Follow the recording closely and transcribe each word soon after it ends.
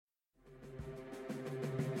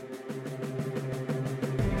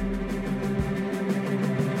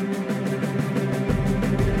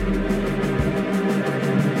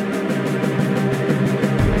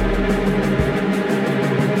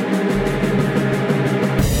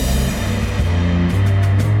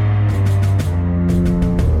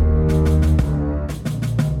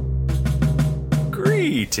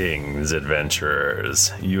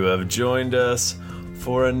adventurers. You have joined us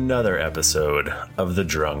for another episode of the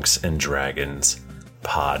Drunks and Dragons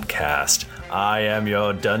podcast. I am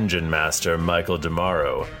your dungeon master, Michael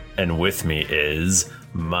Demaro, and with me is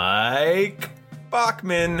Mike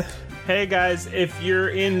Bachman. Hey guys, if you're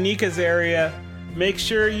in Nika's area, make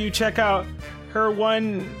sure you check out her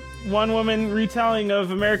one woman retelling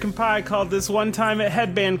of American Pie called This One Time at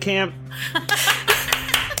Headband Camp.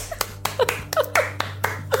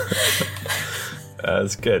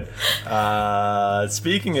 That's good.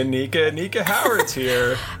 Speaking of Nika Howard's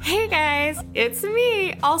here. Hey guys, it's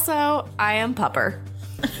me. Also, I am Pupper.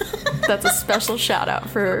 That's a special shout out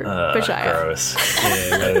for Bajaya. Gross.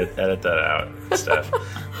 Yeah, edit that out, Steph.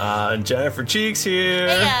 Jennifer Cheeks here.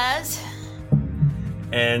 Hey guys.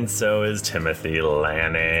 And so is Timothy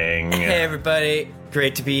Lanning. Hey everybody,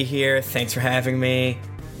 great to be here. Thanks for having me.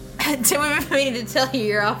 Tim, we've been meaning to tell you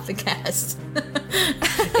you're off the cast.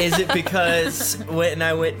 Is it because when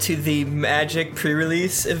I went to the Magic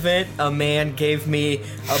pre-release event, a man gave me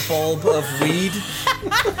a bulb of weed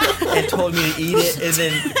and told me to eat it,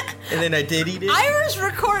 and then I did eat it? I was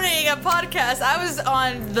recording a podcast. I was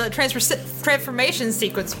on the Transformation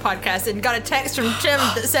Sequence podcast and got a text from Tim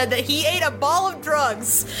that said that he ate a ball of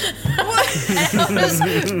drugs. And I was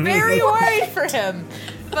very worried for him,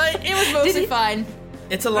 but it was mostly fine.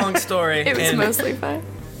 It's a long story. It was mostly fun.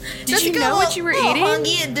 Did you know what you were eating?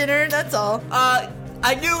 Hungry at dinner, that's all. I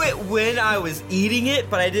knew it when I was eating it,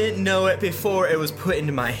 but I didn't know it before it was put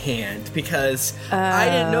into my hand because I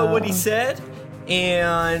didn't know what he said,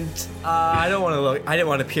 and I didn't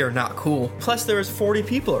want to appear not cool. Plus, there was 40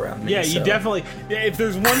 people around me. Yeah, you definitely. Yeah, if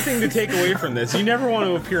there's one thing to take away from this, you never want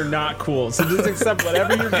to appear not cool. So just accept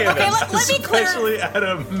whatever you're given. Okay, let me Especially at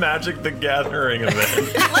a Magic the Gathering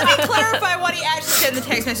event. Let me clarify what he actually said in the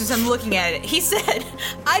text message. I'm looking at it. He said,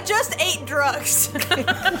 "I just ate drugs."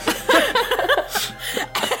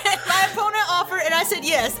 My opponent offered, and I said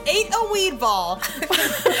yes. Ate a weed ball.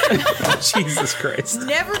 Jesus Christ.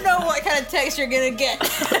 Never know what kind of text you're gonna get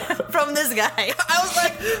from this guy. I was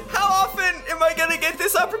like, how often am I gonna get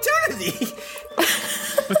this opportunity?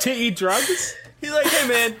 To eat drugs? He's like, hey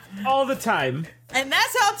man. All the time. And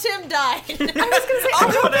that's how Tim died. I was gonna say,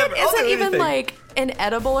 I hope it isn't even like an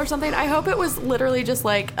edible or something. I hope it was literally just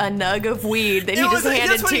like a nug of weed that he just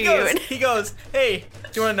handed to you. He goes, hey,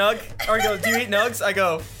 do you want a nug? Or he goes, do you eat nugs? I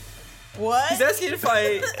go, what? He's asking if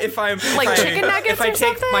I'm like chicken nuggets if I or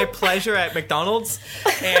take something? my pleasure at McDonald's,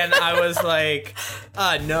 and I was like,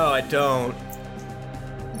 no, I don't.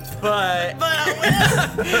 But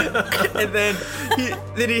and then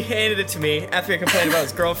he handed it to me after he complained about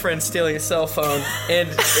his girlfriend stealing his cell phone, and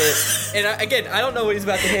I don't know what he's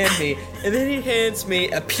about to hand me, and then he hands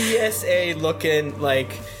me a PSA looking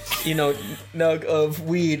like, you know, nug of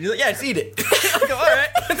weed. He's like, yeah, just eat it. I go, all right.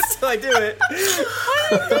 So I do it.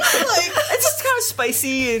 It's just kind of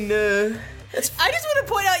spicy and. I just want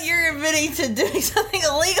to point out you're admitting to doing something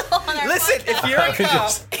illegal on our Listen, podcast. if you're a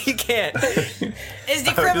cop, you can't. It's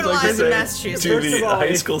decriminalized in Massachusetts. To the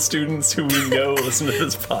high school students who we know listen to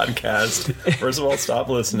this podcast, first of all, stop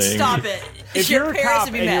listening. Stop it. If Your you're a parents cop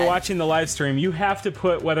would be and mad. you're watching the live stream, you have to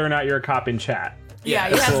put whether or not you're a cop in chat. Yeah,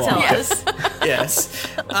 you have to tell us. Yes.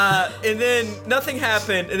 And then nothing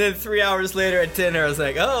happened, and then 3 hours later at dinner, I was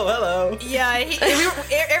like, oh, hello. Yeah,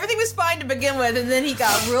 everything was fine to begin with, and then he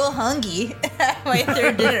got real hungry halfway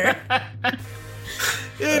through dinner.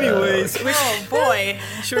 Anyways. Oh, boy.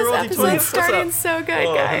 Should we This roll episode's D20? starting so good,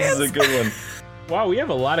 Oh, guys. this is a good one. Wow, we have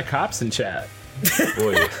a lot of cops in chat.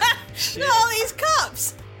 Boy. Look at all these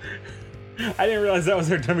cops. I didn't realize that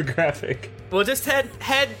was our demographic. Well, just head,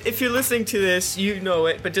 if you're listening to this, you know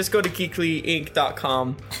it, but just go to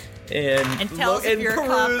geeklyinc.com and tell us if you're a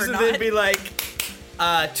cop or and not. then be like, 2,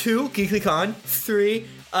 GeeklyCon, 3,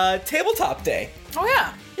 Tabletop Day. Oh,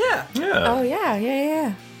 yeah. Yeah. Yeah. Oh,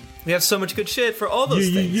 yeah. We have so much good shit for all those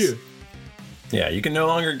things. Yeah, you can no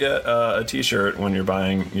longer get a t-shirt when you're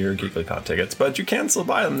buying your GeeklyCon tickets, but you can still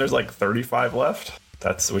buy them. There's like 35 left.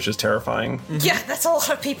 Which is terrifying. Mm-hmm. Yeah, that's a lot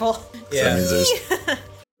of people. Yeah. So that means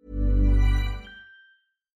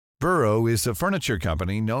Burrow is a furniture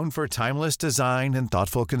company known for timeless design and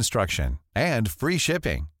thoughtful construction, and free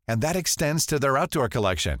shipping, and that extends to their outdoor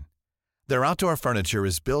collection. Their outdoor furniture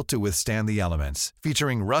is built to withstand the elements,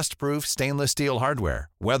 featuring rust-proof stainless steel hardware,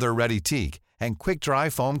 weather-ready teak, and quick-dry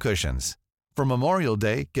foam cushions. For Memorial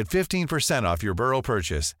Day, get 15% off your Burrow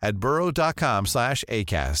purchase at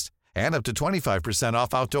burrow.com/ACAST, and up to 25%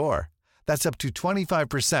 off outdoor. That's up to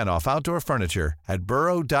 25% off outdoor furniture at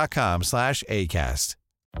burrow.com/ACAST.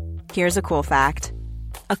 Here's a cool fact.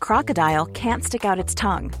 A crocodile can't stick out its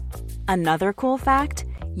tongue. Another cool fact,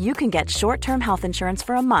 you can get short-term health insurance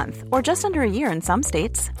for a month or just under a year in some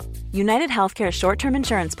states. United Healthcare short-term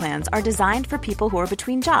insurance plans are designed for people who are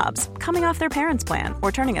between jobs, coming off their parents' plan,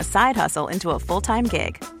 or turning a side hustle into a full-time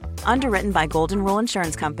gig. Underwritten by Golden Rule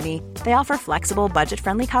Insurance Company, they offer flexible,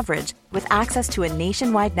 budget-friendly coverage with access to a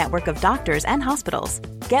nationwide network of doctors and hospitals.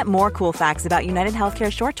 Get more cool facts about United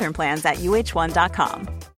Healthcare short-term plans at uh1.com.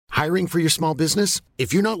 Hiring for your small business?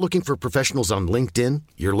 If you're not looking for professionals on LinkedIn,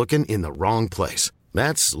 you're looking in the wrong place.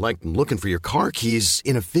 That's like looking for your car keys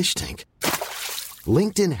in a fish tank.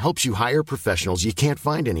 LinkedIn helps you hire professionals you can't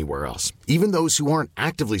find anywhere else, even those who aren't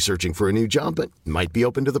actively searching for a new job but might be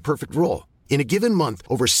open to the perfect role. In a given month,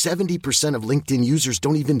 over 70% of LinkedIn users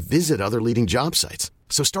don't even visit other leading job sites.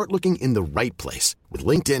 So start looking in the right place. With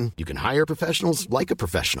LinkedIn, you can hire professionals like a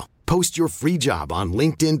professional. Post your free job on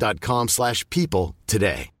linkedin.com/people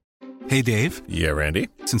today. Hey, Dave. Yeah, Randy.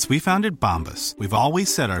 Since we founded Bombas, we've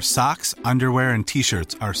always said our socks, underwear, and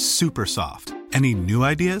T-shirts are super soft. Any new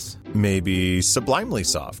ideas? Maybe sublimely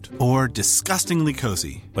soft. Or disgustingly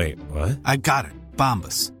cozy. Wait, what? I got it.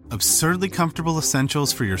 Bombas. Absurdly comfortable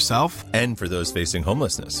essentials for yourself and for those facing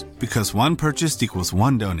homelessness. Because one purchased equals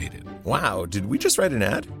one donated. Wow, did we just write an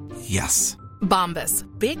ad? Yes. Bombas.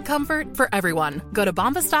 Big comfort for everyone. Go to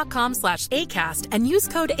bombas.com/ACAST and use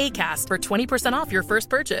code ACAST for 20% off your first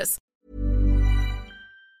purchase.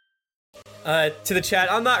 To the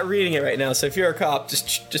chat, I'm not reading it right now, so if you're a cop,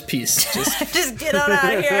 just peace. Just get on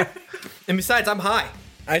out of here. And besides, I'm high.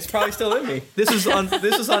 It's probably still in me. This was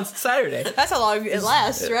on Saturday. That's how long it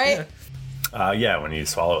lasts, right? Yeah, when you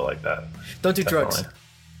swallow it like that. Don't do drugs.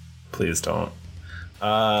 Please don't.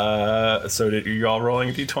 So you all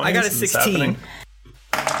rolling D20s? I got a 16.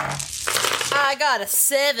 I got a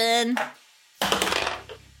 7.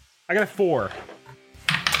 I got a 4.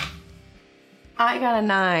 I got a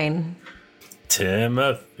 9.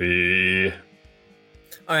 Timothy.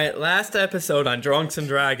 All right, last episode on Drunks and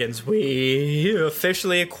Dragons, we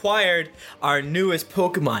officially acquired our newest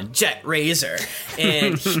Pokemon, Jet Razor,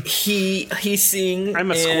 and he's seeing.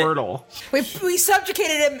 I'm a Squirtle. We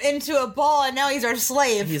subjugated him into a ball, and now he's our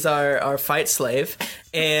slave. He's our fight slave,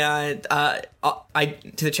 and to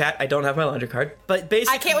the chat, I don't have my laundry card, but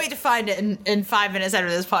basically, I can't wait to find it in 5 minutes after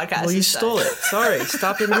this podcast. Well, you stole it. Sorry,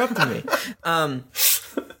 stop interrupting me.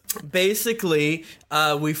 Basically,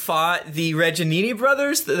 we fought the Reginini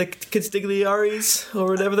brothers, the Consigliaris, or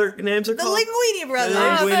whatever their names are called. The Linguini brothers. The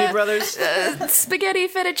Linguini brothers. Spaghetti,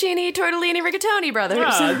 fettuccine, tortellini, rigatoni brothers.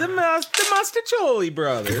 The Mastacholi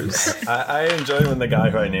brothers. I enjoy when the guy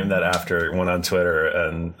who I named that after went on Twitter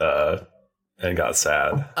and got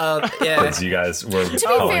sad. Yeah. Because you guys were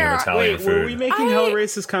calling him Italian food. Were we making hella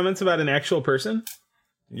racist comments about an actual person?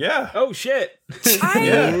 Yeah. Oh shit.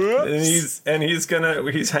 Yeah. And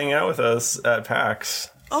he's hanging out with us at PAX.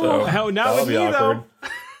 Oh, so not with me though.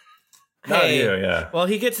 Not you, yeah. Well,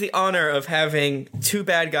 he gets the honor of having 2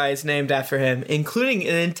 bad guys named after him, including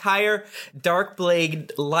an entire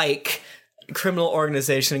Darkblade-like criminal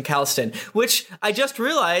organization in Calston, which I just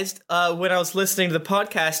realized when I was listening to the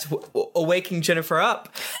podcast Waking Jennifer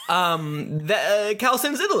Up, that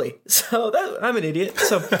Calston's Italy. So I'm an idiot.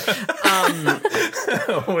 So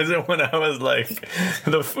was it when I was like,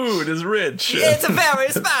 the food is rich? It's very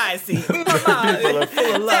spicy. People are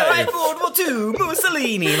full of life. World War II,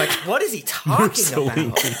 Mussolini. Like, what is he talking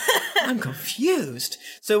about? I'm confused.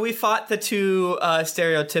 So we fought the 2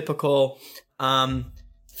 stereotypical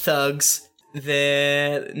thugs.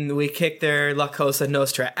 Then we kicked their La Cosa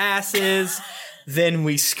Nostra asses. Then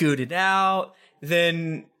we scooted out.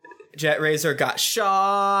 Then Jet Razor got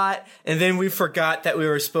shot. And then we forgot that we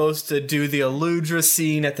were supposed to do the Eludra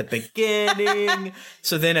scene at the beginning.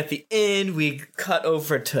 So then at the end, we cut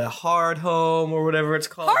over to Hard Home or whatever it's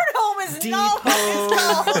called. Hard Home is Deephome.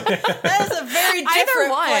 That is a very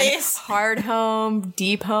different place. Hard Home,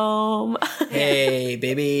 Deephome. Hey,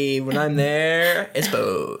 baby, when I'm there, it's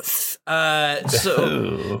both.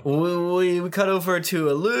 So we cut over to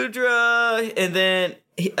Eludra, and then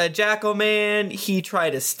a Jackal Man, he tried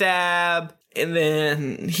to stab, and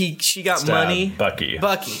then she got money. Bucky.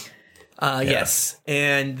 Yes.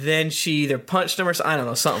 And then she either punched him or I don't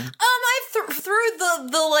know, something. I threw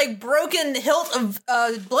the like broken hilt of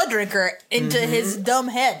Blood Drinker into his dumb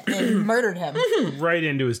head and murdered him. Right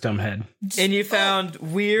into his dumb head. And you found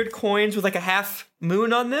weird coins with like a half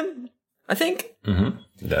moon on them, I think. Mm-hmm.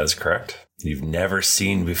 That is correct. You've never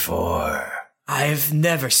seen before. I've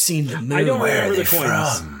never seen the moon. I don't Where remember are the they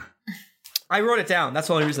coins. from? I wrote it down. That's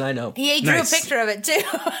the only reason I know. He drew a picture of it too.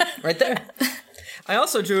 Right there. I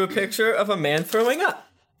also drew a picture of a man throwing up.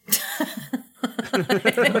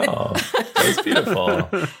 Oh, that's beautiful.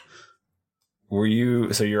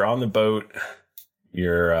 So you're on the boat.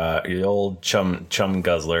 your old chum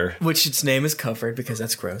guzzler. Which its name is covered because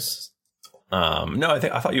that's gross. No,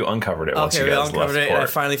 I thought you uncovered it once you guys uncovered left it. court. And I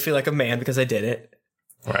finally feel like a man because I did it.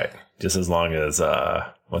 Right. Just as long as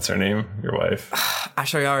what's her name? Your wife?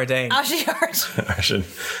 Ashayara Dane.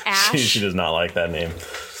 She does not like that name.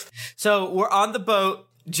 So we're on the boat.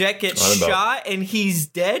 Jet gets shot and he's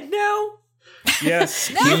dead now?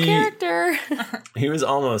 Yes. No character. He was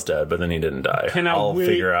almost dead, but then he didn't die. I'll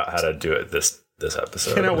figure out how to do it this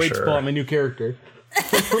episode. Cannot wait to pull out my new character.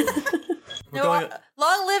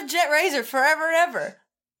 Long live Jet Razor forever and ever.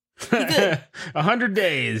 100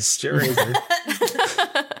 days, Jet Razor.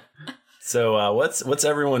 So what's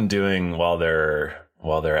everyone doing while they're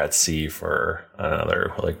at sea for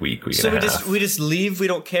another week and a half? So we just leave. We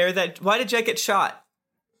don't care that. Why did Jet get shot?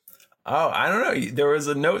 Oh, I don't know. There was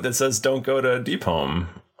a note that says don't go to Deephome.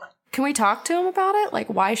 Can we talk to him about it? Like,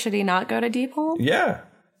 why should he not go to Deephome? Yeah.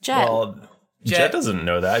 Jet. Well, Jet doesn't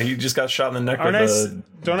know that. He just got shot in the neck with a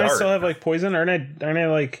Don't dart. I still have poison? Aren't I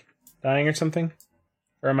dying or something?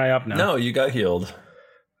 Or am I up now? No, you got healed.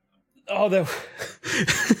 Oh, that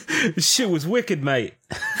shit was wicked, mate.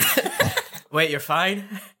 Wait, you're fine?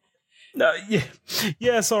 No, yeah,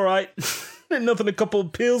 it's all right. Nothing a couple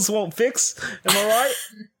of pills won't fix. Am I right?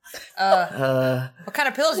 What kind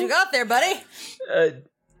of pills you got there, buddy?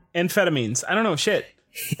 Amphetamines. I don't know. Shit.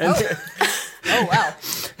 Oh, wow.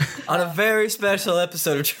 On a very special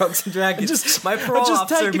episode of Drunks and Dragons, my parole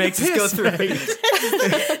officer makes us go through. This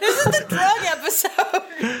is the drug episode.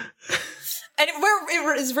 And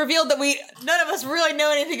it is revealed that none of us really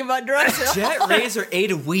know anything about drugs at all. Jet Razor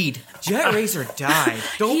ate a weed. Jet Razor died.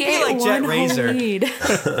 Don't He be ate like Jet one Razor. whole weed.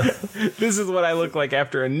 This is what I look like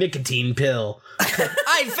after a nicotine pill.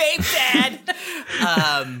 I vape,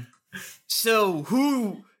 Dad. So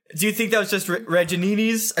who do you think that was just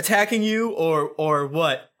Reginini's attacking you, or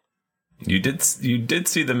what? You did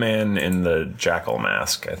see the man in the jackal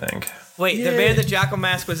mask, I think. Wait, the man the jackal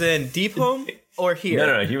mask was in Deephome or here?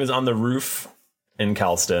 No, he was on the roof in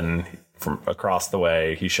Calston from across the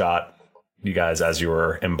way. He shot you guys as you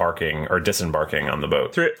were embarking or disembarking on the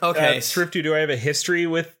boat. Okay, Thrifty, do I have a history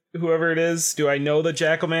with whoever it is? Do I know the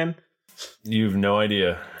jackal man? You've no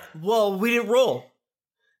idea. Well, we didn't roll.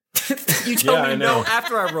 You told me to know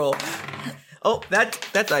after I roll. Oh, that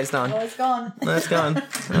dice gone. Oh, it's gone. That's gone.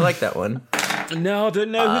 I like that one. No, I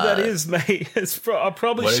don't know who that is, mate. I'll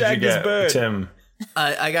probably What did you shag this get, bird. Tim?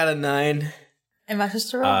 I got a 9. Am I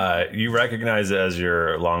supposed to roll? You recognize it as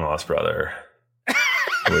your long lost brother,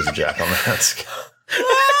 who is a jackal mask.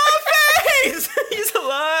 Oh, face! He's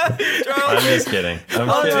alive. I'm just kidding. I'm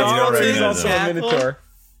kidding. You don't recognize him. a minotaur.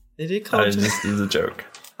 Did he call It was a joke.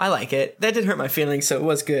 I like it. That didn't hurt my feelings, so it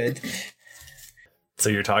was good. So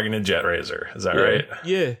you're talking to Jet Razor, is that right?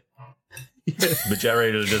 Yeah. But Jet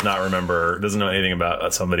Razor doesn't know anything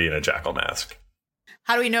about somebody in a jackal mask.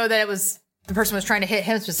 How do we know that it was the person was trying to hit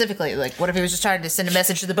him specifically? Like, what if he was just trying to send a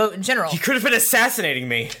message to the boat in general? He could have been assassinating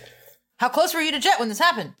me. How close were you to Jet when this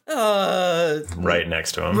happened? Right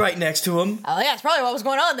next to him. Right next to him. Oh, yeah, that's probably what was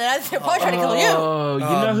going on then. I was probably trying to kill you. Oh, you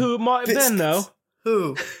know who it might have been, though?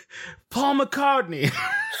 Who? Paul McCartney.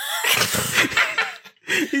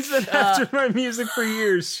 He's been after my music for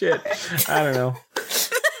years. Shit. I don't know.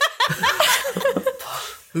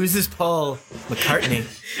 Who's this Paul McCartney?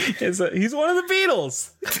 He's one of the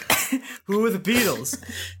Beatles. Who are the Beatles?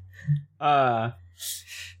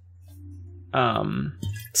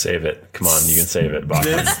 Save it. Come on, you can save it, Bob.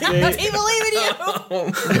 We believe in you.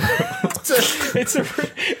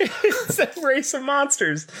 It's a race of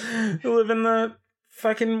monsters who live in the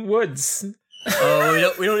fucking woods.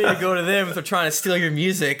 Oh, we don't need to go to them if they're trying to steal your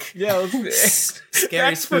music. Yeah,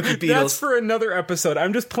 Scary, spooky Beatles. That's for another episode.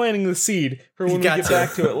 I'm just planting the seed for when we get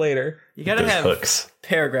back to it later. You gotta Those have hooks.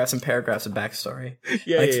 paragraphs and paragraphs of backstory.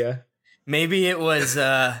 Yeah, yeah. Maybe it was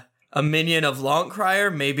a minion of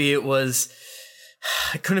Longcrier. Maybe it was...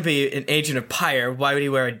 It couldn't be an agent of Pyre. Why would he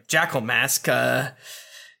wear a jackal mask? He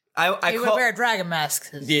would wear a dragon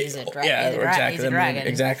mask. He's a dragon. Yeah, He's a dragon.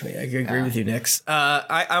 Exactly. I agree with you, Nix.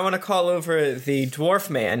 I want to call over the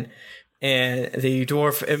dwarf man and the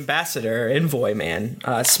dwarf ambassador, envoy man.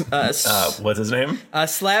 What's his name?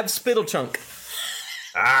 Slab Spittlechunk.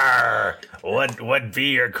 What be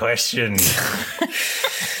your question,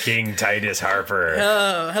 King Titus Harper?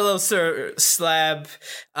 Hello, Sir Slab.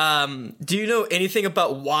 Do you know anything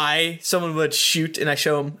about why someone would shoot? And I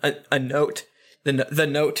show him a note. The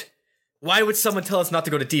note. Why would someone tell us not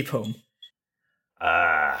to go to Deephome?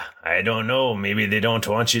 I don't know. Maybe they don't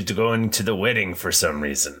want you to go into the wedding for some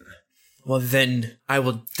reason. Well, then I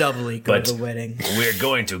will doubly go to the wedding. We're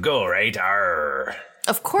going to go, right?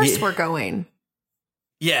 Of course we're going.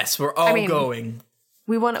 Yes, we're all going.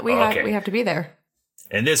 We have to be there.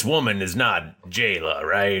 And this woman is not Jayla,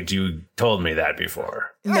 right? You told me that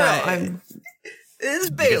before. No, it's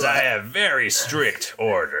Bela. Because I have very strict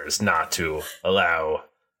orders not to allow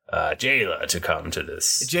Jayla to come to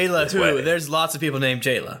this. Jayla this who? wedding. There's lots of people named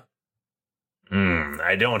Jayla.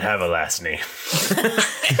 I don't have a last name.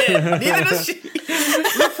 Neither does she.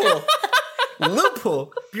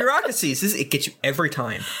 Loophole. Bureaucracies. It gets you every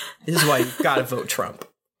time. This is why you gotta vote Trump.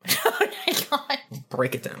 Oh my god.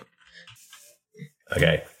 Break it down.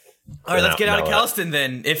 Okay. All right, let's get out of Kelston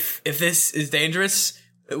then. If this is dangerous,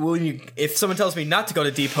 if someone tells me not to go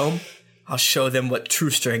to Deephome, I'll show them what true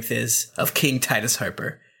strength is of King Titus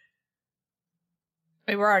Harper.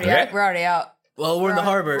 Wait, we're already out. We're already out. Well, we're in the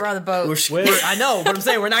harbor. We're on the boat. I know, but I'm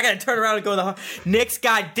saying we're not going to turn around and go to the harbor. Nix,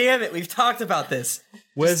 God-damn it, we've talked about this.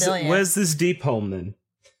 Where's this Deephome then?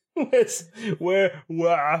 Where,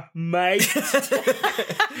 mate?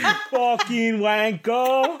 Fucking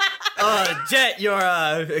wanker. Jet,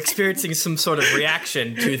 you're experiencing some sort of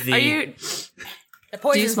reaction to the... Are you... The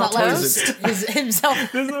poison's not himself.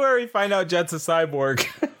 This is where we find out Jet's a cyborg.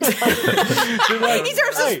 He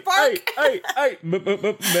serves a spark. Hey,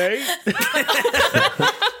 mate.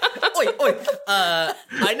 Oi.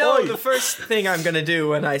 I know the first thing I'm going to do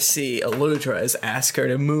when I see Eludra is ask her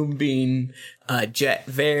to moonbeam Jet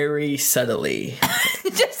very subtly.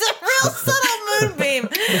 Just a real subtle moonbeam.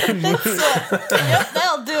 Yep,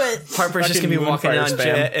 that'll do it. Harper's just going to be walking on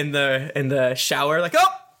Jet in the shower like,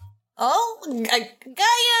 I got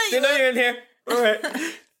you. You know you're in here. All right.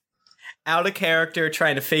 Out of character,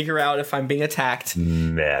 trying to figure out if I'm being attacked.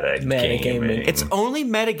 Metagaming. It's only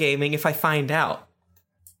metagaming if I find out.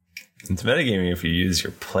 It's metagaming if you use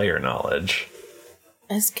your player knowledge.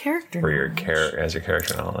 As character as your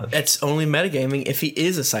character knowledge. It's only metagaming if he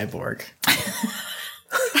is a cyborg.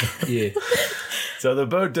 Yeah. So the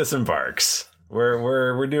boat disembarks.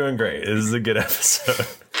 We're doing great. This is a good episode.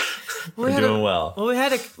 We're doing well. Well, we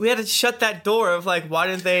had to shut that door of like, why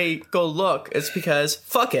didn't they go look? It's because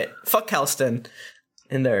fuck Helston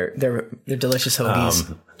and their delicious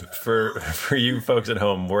hoagies. For you folks at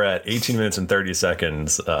home, we're at 18 minutes and 30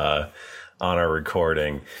 seconds on our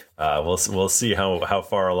recording. We'll see how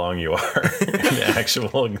far along you are in the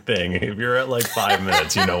actual thing. If you're at like 5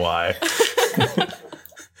 minutes, you know why.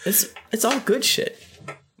 It's all good shit.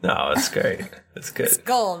 No, it's great. It's good. It's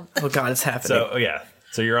gold. Oh god, it's happening. So yeah.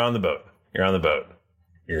 So you're on the boat.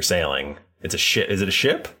 You're sailing. It's a ship. Is it a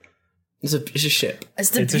ship? It's a ship. It's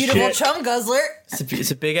the beautiful chum guzzler.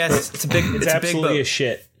 It's a big ass. It's absolutely a big boat. a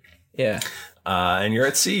shit. Yeah. And you're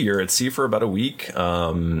at sea. You're at sea for about a week.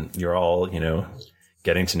 You're all,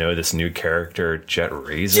 getting to know this new character, Jet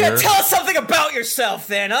Razor. Jet, tell us something about yourself,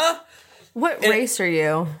 then, huh? What race are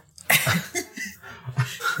you?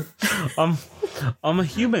 I'm a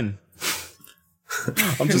human.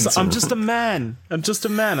 I'm just a man.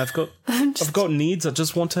 I've got needs. I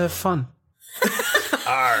just want to have fun.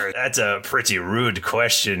 That's a pretty rude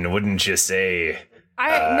question, wouldn't you say?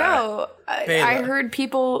 I heard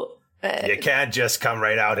people. You can't just come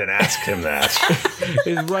right out and ask him that.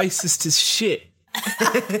 It's racist as shit.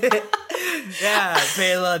 Yeah,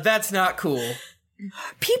 Bela, that's not cool.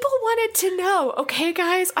 People wanted to know. Okay,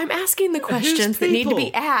 guys, I'm asking the questions that need to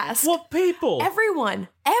be asked. What people? Everyone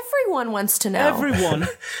wants to know. Everyone.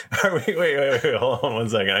 Wait, hold on 1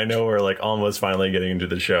 second. I know we're like almost finally getting into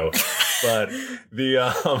the show, but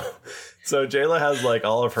so Jayla has like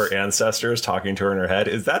all of her ancestors talking to her in her head.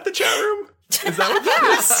 Is that the chat room? Is that what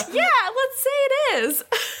that is? Yeah, let's say it is.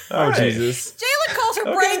 Oh, right. Jesus. Jayla calls her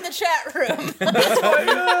brain the chat room.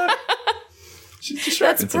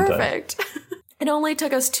 That's perfect. It only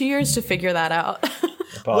took us 2 years to figure that out.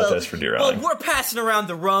 Apologize for derailing. Well, we're passing around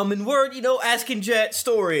the rum and we're, asking Jet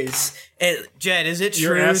stories. And Jet, is it true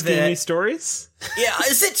You're asking me stories? Yeah,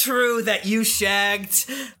 is it true that you shagged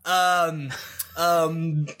Sailor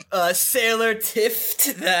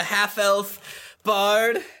Tift, the half-elf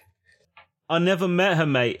bard? I never met her,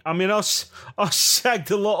 mate. I mean, I shagged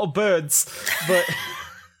a lot of birds, but...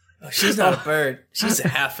 She's not a bird. She's a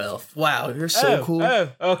half-elf. Wow, you're so cool. Oh,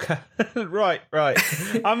 okay. Right.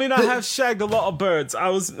 I mean, I have shagged a lot of birds.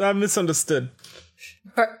 I misunderstood.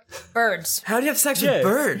 Birds. How do you have sex with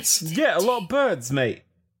birds? Yeah, a lot of birds, mate.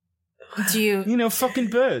 Do you... fucking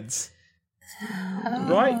birds.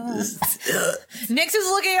 Right? Nix is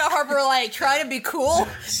looking at Harper like trying to be cool,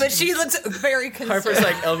 but she looks very concerned. Harper's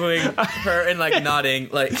like elbowing her and like nodding.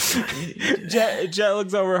 Like Jet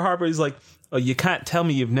looks over at Harper. He's like, "Oh, you can't tell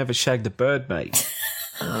me you've never shagged a bird, mate."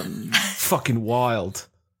 Fucking wild.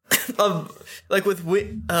 Like with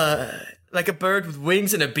like a bird with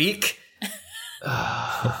wings and a beak.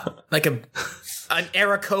 Like an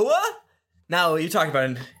Arakoa? Now you talk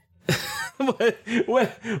about it.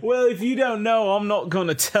 well, if you don't know, I'm not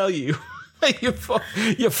gonna tell you. you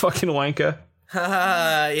fucking wanker.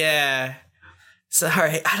 Yeah.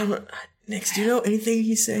 Sorry, I don't know. Nix, do you know anything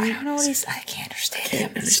he's saying? I don't know what he's. I can't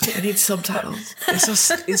understand him. I need subtitles.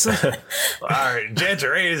 Jet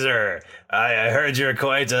Razor, I heard you're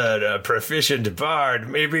quite a proficient bard.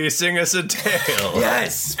 Maybe sing us a tale.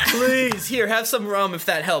 Yes, please. Here, have some rum if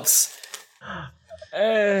that helps.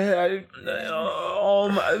 Maybe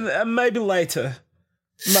later.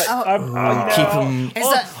 Keep him.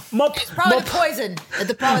 It's probably the poison.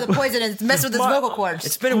 It's probably the poison and it's messing with his vocal cords.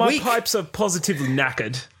 It's been a week. My pipes are positively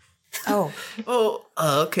knackered.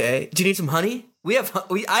 Okay. Do you need some honey?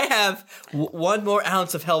 I have 1 more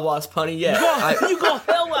ounce of hell wasp honey. Yeah, you got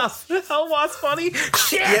hell wasp honey.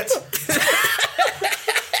 Shit.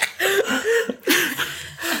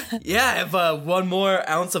 Yeah, I have 1 more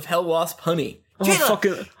ounce of hell wasp honey. I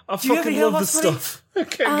fucking love this stuff. I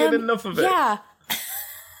can't get enough of it. Yeah.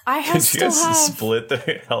 Did you guys split the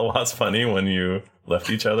hell wasp honey when you left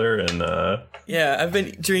each other? And yeah, I've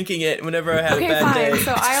been drinking it whenever I had a bad fine. day.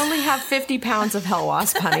 So I only have 50 pounds of hell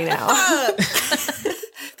wasp honey now.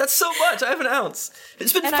 That's so much. I have an ounce.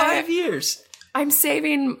 It's been 5 years. I'm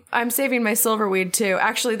saving my silverweed too.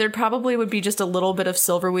 Actually, there probably would be just a little bit of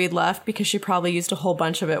silverweed left because she probably used a whole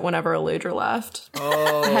bunch of it whenever Eludra left.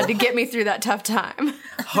 Oh. Had to get me through that tough time.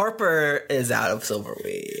 Harper is out of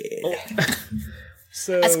silverweed. Oh.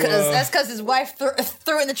 So that's because his wife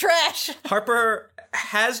threw it in the trash. Harper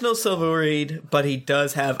has no silverweed, but he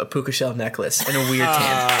does have a puka shell necklace and a weird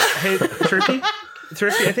tan. Hey,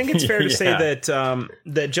 Thrifty, I think it's fair to say that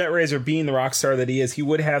that Jet Razor, being the rock star that he is, he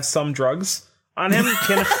would have some drugs on him.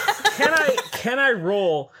 Can I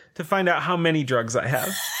roll to find out how many drugs I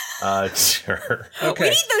have? Sure. Okay. We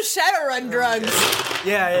need those Shadowrun drugs.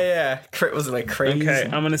 Yeah. Crit was like crazy. Okay,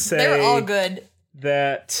 I'm gonna say they were all good.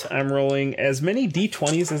 That I'm rolling as many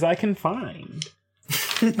d20s as I can find.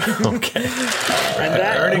 Okay. And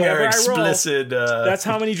that, earning our explicit. That's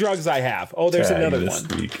how many drugs I have. Oh, there's another one.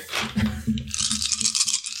 Week.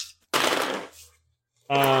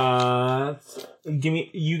 Give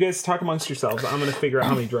me. You guys talk amongst yourselves. I'm gonna figure out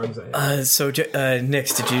how many drugs I have. So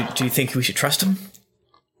Nix, do you think we should trust him?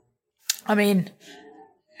 I mean,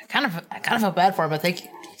 I kind of feel bad for him. I think he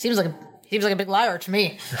seems like a big liar to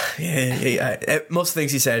me. Yeah. Most of the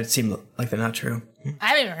things he said seem like they're not true. I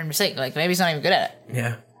haven't even heard him sing. Like, maybe he's not even good at it.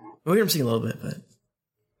 Yeah. We heard him sing a little bit, but...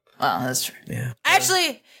 Well, that's true. Yeah.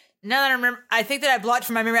 Actually, now that I remember, I think that I blocked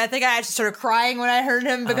from my memory. I think I actually started crying when I heard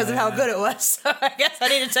him because of how good it was. So I guess I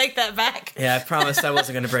need to take that back. Yeah, I promised I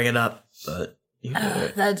wasn't going to bring it up, but you did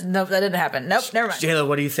it. Nope, that didn't happen. Nope, never mind. Jayla,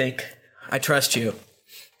 what do you think? I trust you.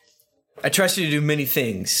 I trust you to do many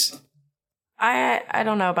things. I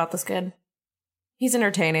don't know about this kid. He's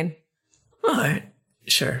entertaining. All right.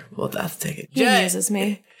 Sure. We'll have to take it. He amuses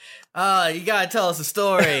me. You gotta tell us a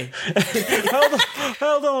story.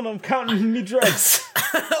 Hold on, I'm counting me drugs.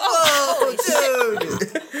 Oh,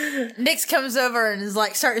 dude. Nix comes over and is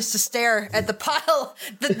like starts to stare at the pile,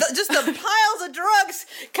 just the piles of drugs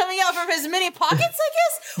coming out from his many pockets, I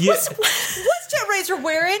guess. Yeah. What's Jet Razor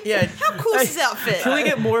wearing? Yeah. How cool is his outfit? Can we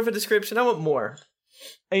get more of a description? I want more.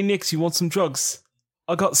 Hey, Nix, you want some drugs?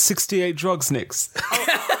 I got 68 drugs, Nix.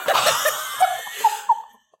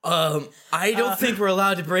 I don't think we're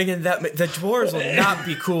allowed to bring in that. The dwarves will not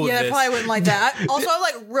be cool with Yeah, this. they probably wouldn't like that. Also, I'm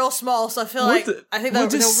like real small, so I feel like I think they'll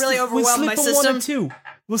really overwhelm my system.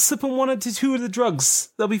 We'll slip them 1 or 2 of the drugs.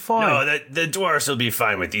 They'll be fine. No, the dwarves will be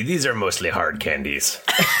fine with you. These are mostly hard candies.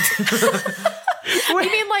 You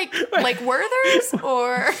mean like Werther's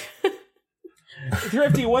or?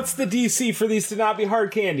 Thrifty, what's the DC for these to not be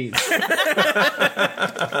hard candies?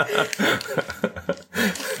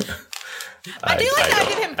 I do like how I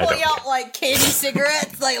get him pulling out like candy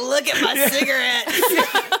cigarettes. Like, look at my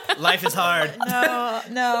cigarette. Life is hard.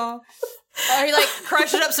 No. Or he like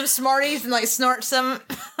crushes up some Smarties and like snorts some.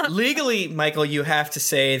 Legally, Michael, you have to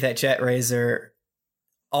say that Jet Razor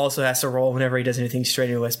also has to roll whenever he does anything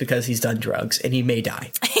strenuous because he's done drugs and he may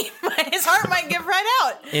die. His heart might give right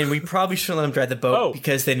out. And we probably shouldn't let him drive the boat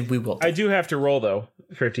because then we will. I do have to roll though,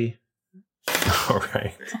 Thrifty. All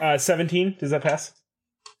right. 17. Does that pass?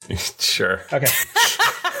 Sure. Okay.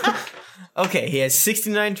 Okay, he has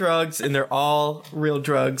 69 drugs, and they're all real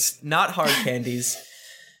drugs, not hard candies.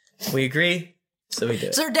 We agree? So we do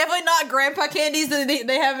it. So they're definitely not grandpa candies that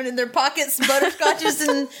they have in their pockets, butterscotches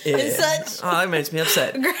and such. Oh, that makes me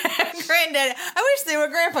upset. Granddaddy. I wish they were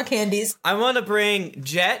grandpa candies. I want to bring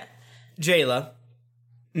Jet, Jayla,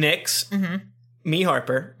 Nix, me,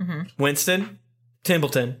 Harper, Winston,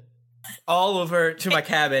 Timbleton, all over to my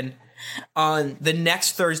cabin on the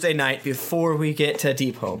next Thursday night before we get to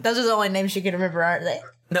Deephome. Those are the only names you can remember, aren't they?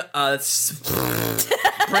 No, it's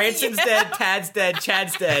Branson's dead, Tad's dead,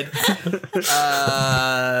 Chad's dead.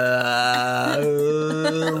 I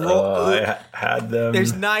had them.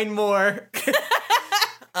 There's 9 more.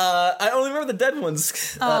 I only remember the dead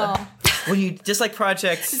ones. When you just like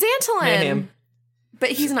Project Xantolin, Mayhem.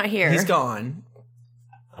 but he's not here. He's gone.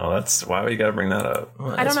 Oh, that's why we got to bring that up.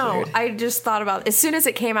 Well, I don't that's know. weird. I just thought about as soon as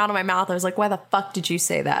it came out of my mouth, I was like, "Why the fuck did you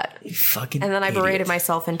say that?" You fucking. And then I berated idiot.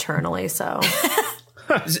 myself internally. So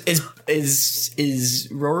Is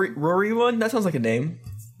Rory one? That sounds like a name.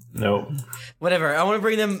 Nope. Whatever. I want to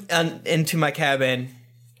bring them into my cabin.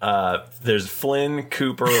 There's Flynn,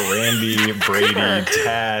 Cooper, Randy, Brady,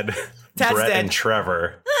 Tad, Tad's Brett, dead. and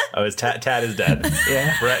Trevor. Oh, Tad is dead.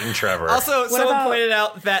 Yeah. Brett and Trevor. Also, someone pointed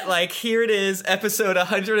out that, like, here it is, episode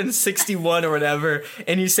 161 or whatever,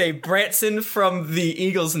 and you say Branson from the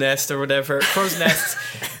Eagle's Nest or whatever, Crow's Nest.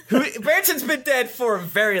 Branson's been dead for a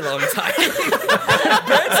very long time.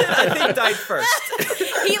 Branson, I think, died first. Listen,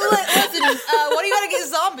 what do you got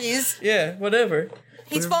against zombies? Yeah, whatever.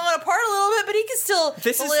 He's falling apart a little bit, but he can still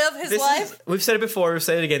live his life. We've said it before, we've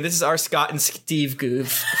said it again. This is our Scott and Steve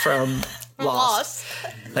goof from Lost.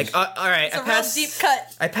 Like, all right, It's a real deep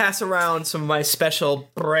cut. I pass around some of my special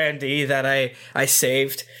brandy that I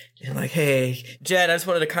saved. And like, hey, Jed, I just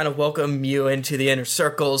wanted to kind of welcome you into the inner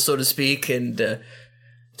circle, so to speak, and to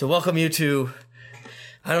welcome you to,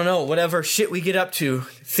 I don't know, whatever shit we get up to.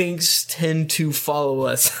 Things tend to follow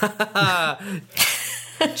us.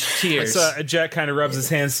 Cheers. So Jet kind of rubs his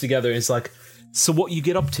hands together and he's like, "So what you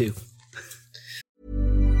get up to?"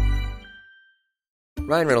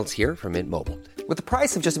 Ryan Reynolds here from Mint Mobile. With the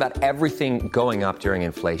price of just about everything going up during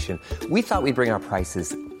inflation, we thought we'd bring our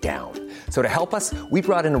prices down. So to help us, we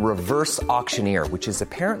brought in a reverse auctioneer, which is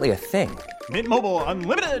apparently a thing. Mint Mobile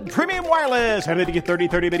Unlimited Premium Wireless. How to get 30,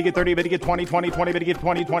 30, bit to get 30, bit to get 20, 20, 20, bit to get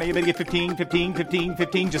 20, 20, bit to get 15, 15, 15,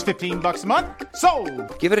 15, just $15 a month?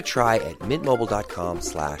 Sold! Give it a try at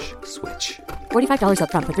mintmobile.com/switch. $45 up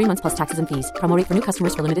front for 3 months plus taxes and fees. Promo rate for new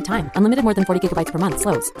customers for limited time. Unlimited more than 40 gigabytes per month.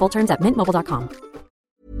 Slows full terms at mintmobile.com.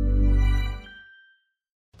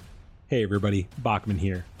 Hey everybody, Bachman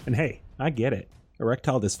here. And hey, I get it.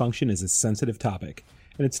 Erectile dysfunction is a sensitive topic,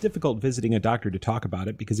 and it's difficult visiting a doctor to talk about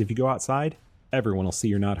it because if you go outside, everyone will see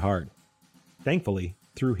you're not hard. Thankfully,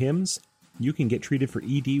 through HIMS, you can get treated for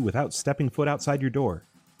ED without stepping foot outside your door.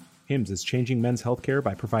 HIMS is changing men's healthcare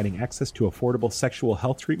by providing access to affordable sexual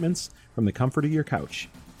health treatments from the comfort of your couch.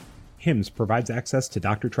 HIMS provides access to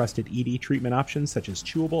doctor-trusted ED treatment options such as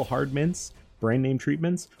chewable hard mints, brand name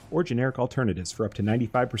treatments, or generic alternatives for up to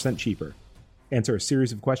 95% cheaper. Answer a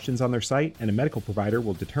series of questions on their site, and a medical provider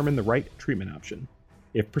will determine the right treatment option.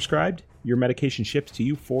 If prescribed, your medication ships to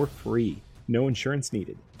you for free, no insurance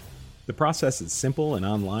needed. The process is simple and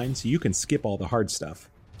online, so you can skip all the hard stuff.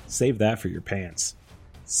 Save that for your pants.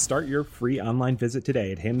 Start your free online visit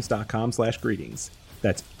today at hims.com/greetings.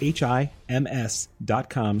 That's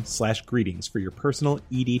HIMS.com/greetings for your personal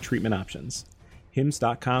ED treatment options.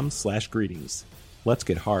 hims.com/greetings. Let's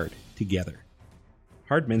get hard together.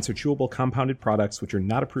 Hard mints are chewable compounded products which are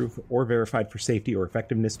not approved or verified for safety or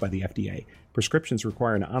effectiveness by the FDA. Prescriptions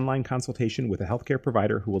require an online consultation with a healthcare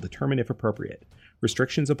provider who will determine if appropriate.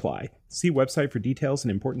 Restrictions apply. See website for details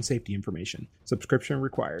and important safety information. Subscription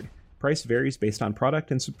required. Price varies based on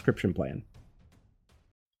product and subscription plan.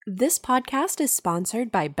 This podcast is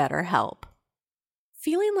sponsored by BetterHelp.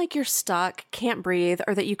 Feeling like you're stuck, can't breathe,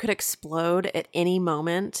 or that you could explode at any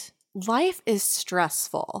moment? Life is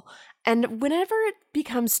stressful. And whenever it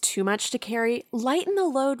becomes too much to carry, lighten the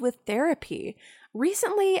load with therapy.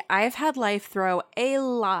 Recently, I've had life throw a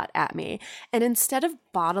lot at me, and instead of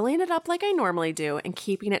bottling it up like I normally do and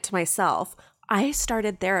keeping it to myself, I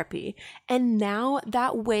started therapy, and now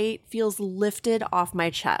that weight feels lifted off my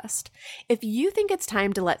chest. If you think it's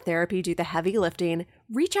time to let therapy do the heavy lifting,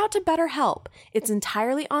 reach out to BetterHelp. It's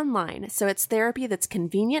entirely online, so it's therapy that's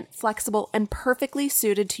convenient, flexible, and perfectly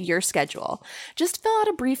suited to your schedule. Just fill out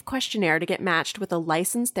a brief questionnaire to get matched with a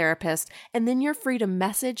licensed therapist, and then you're free to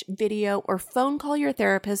message, video, or phone call your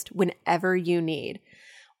therapist whenever you need.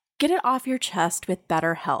 Get it off your chest with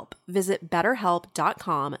BetterHelp. Visit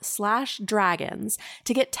betterhelp.com/dragons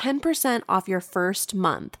to get 10% off your first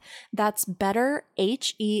month. That's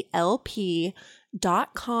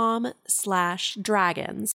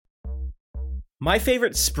betterhelp.com/dragons. My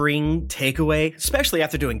favorite spring takeaway, especially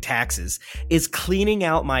after doing taxes, is cleaning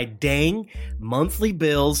out my dang monthly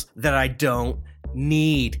bills that I don't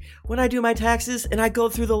need. When I do my taxes and I go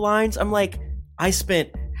through the lines, I'm like, I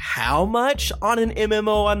spent how much on an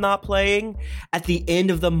MMO I'm not playing? At the end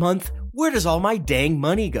of the month, Where does all my dang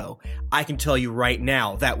money go? I can tell you right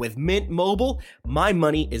now that with Mint Mobile, my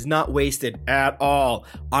money is not wasted at all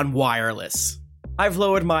on wireless. I've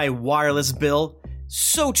lowered my wireless bill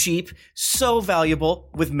so cheap, so valuable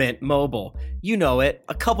with Mint Mobile. You know it.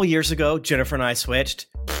 A couple years ago, Jennifer and I switched.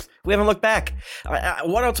 We haven't looked back.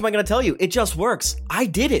 What else am I going to tell you? It just works. I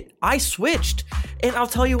did it. I switched. And I'll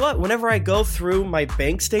tell you what, whenever I go through my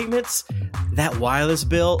bank statements, that wireless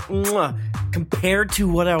bill, compared to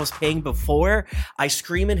what I was paying before, I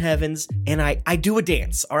scream in heavens and I do a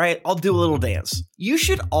dance, all right? I'll do a little dance. You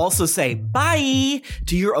should also say bye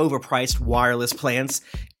to your overpriced wireless plans.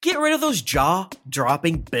 Get rid of those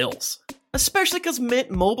jaw-dropping bills, especially because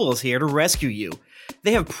Mint Mobile is here to rescue you.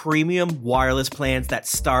 They have premium wireless plans that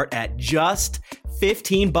start at just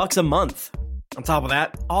 $15 a month. On top of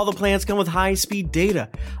that, all the plans come with high-speed data,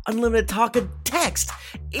 unlimited talk and text,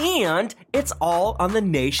 and it's all on the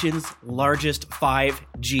nation's largest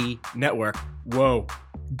 5G network. Whoa.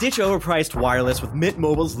 Ditch overpriced wireless with Mint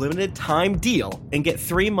Mobile's limited time deal and get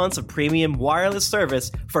 3 months of premium wireless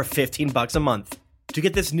service for $15 a month. To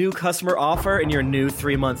get this new customer offer and your new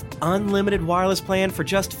 3-month unlimited wireless plan for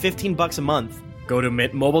just $15 a month, go to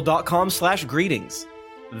mintmobile.com/greetings.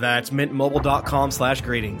 That's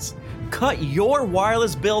mintmobile.com/greetings. Cut your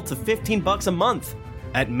wireless bill to $15 a month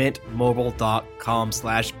at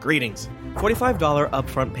mintmobile.com/greetings. $45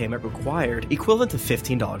 upfront payment required, equivalent to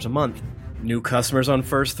 $15 a month. New customers on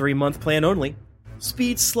first 3-month plan only.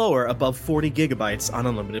 Speed slower above 40 gigabytes on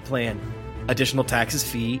unlimited plan. Additional taxes,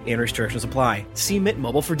 fee, and restrictions apply. See Mint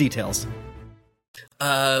Mobile for details.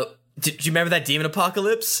 Did you remember that demon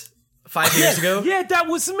apocalypse 5 years ago? Yeah, that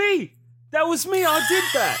was me. That was me. I did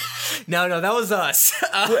that. No, that was us.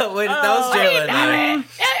 That was Jalen.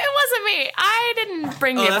 It wasn't me. I didn't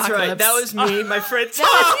bring the that's apocalypse. right. That was me, my friend Tom.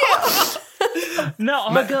 No,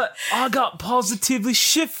 I got positively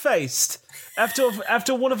shit-faced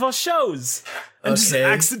after one of our shows. And just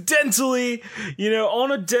accidentally,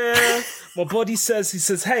 on a dare, my buddy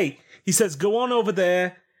says, hey, go on over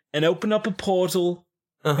there and open up a portal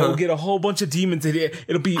and we'll get a whole bunch of demons in here.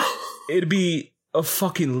 It'll be a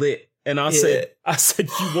fucking lit. And I said,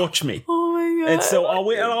 you watch me. Oh my God. And so I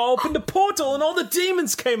went and I opened the portal and all the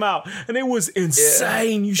demons came out and it was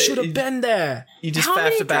insane. You should have been there. You just How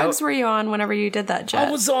many faffed about. drugs were you on whenever you did that, Jet?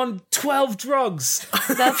 I was on 12 drugs.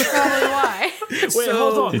 That's probably why. Wait,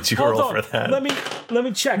 hold on. Did you hold roll on. for that? Let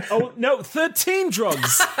me check. Oh, no, 13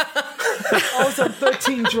 drugs. I was on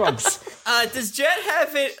 13 drugs. Does Jet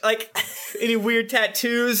have any weird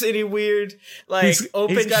tattoos? Any weird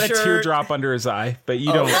open He's got shirt? a teardrop under his eye, but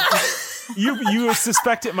you don't. You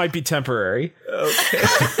suspect it might be temporary. Okay.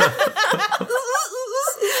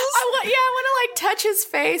 I want to touch his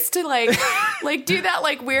face to do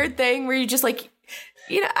that weird thing where you just I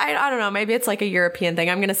don't know, maybe it's a European thing.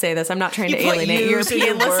 I'm going to say this. I'm not trying to alienate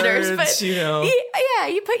European listeners, but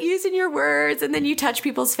you put use in your words and then you touch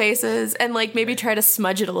people's faces and maybe try to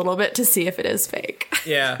smudge it a little bit to see if it is fake.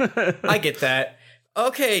 Yeah, I get that.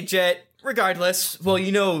 Okay, Jet. Regardless, but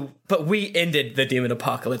we ended the demon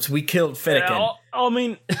apocalypse. We killed Finnegan. I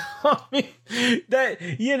mean,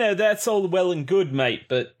 that that's all well and good, mate.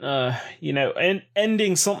 But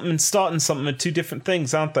ending something and starting something are two different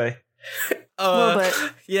things, aren't they?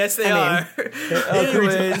 Yes, they are.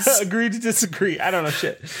 Agree to disagree. I don't know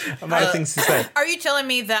shit. I'm out of things to say. Are you telling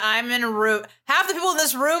me that I'm in a room? Half the people in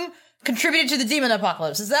this room contributed to the demon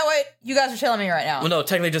apocalypse. Is that what you guys are telling me right now? Well, no,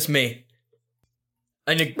 technically just me.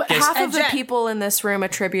 But half of the people in this room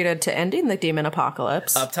attributed to ending the demon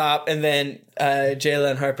apocalypse. Up top, and then Jayla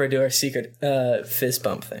and Harper do our secret fist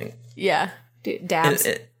bump thing. Yeah, dabs.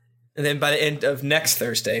 And then by the end of next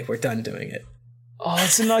Thursday, we're done doing it. Oh,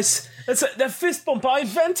 it's a nice... that fist bump, I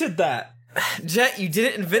invented that. Jet, you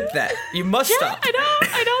didn't invent that. You must stop.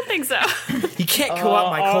 I don't think so. You can't co-opt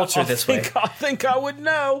my culture this way. I think I would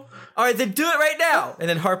know. All right, then do it right now. And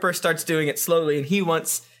then Harper starts doing it slowly, and he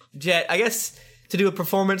wants Jet, I guess, to do a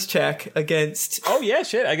performance check against... Oh, yeah,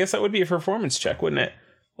 shit. I guess that would be a performance check, wouldn't it?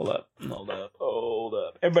 Hold up.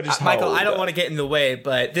 Everybody just Michael, I don't want to get in the way,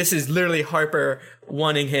 but this is literally Harper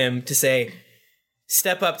wanting him to say,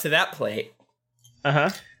 step up to that plate. Uh-huh.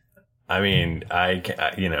 I mean,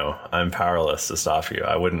 I'm powerless to stop you.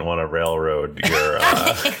 I wouldn't want to railroad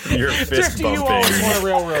your fist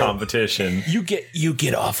bumping competition. You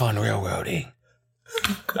get off on railroading.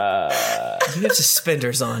 You have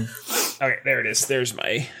suspenders on. Okay, there it is. There's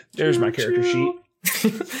my character sheet.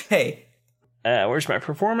 Hey, where's my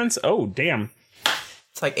performance? Oh, damn.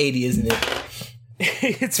 It's 80, isn't it?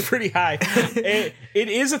 It's pretty high. It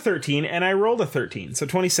is a 13, and I rolled a 13, so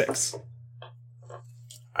 26.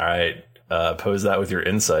 All right, pose that with your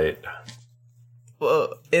insight.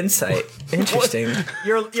 Whoa, insight. Interesting.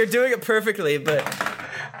 You're doing it perfectly, but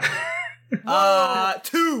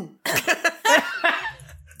 2.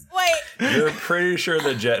 Wait. You're pretty sure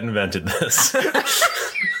that Jet invented this.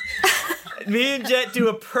 Me and Jet do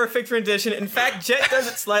a perfect rendition. In fact, Jet does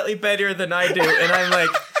it slightly better than I do, and I'm like,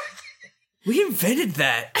 we invented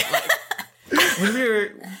that. Like,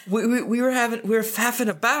 when we were faffing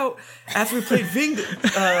about after we played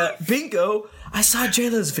bingo. I saw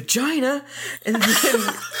Jayla's vagina, and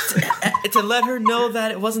then to let her know that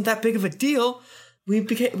it wasn't that big of a deal, we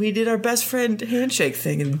did our best friend handshake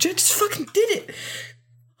thing, and Jet just fucking did it.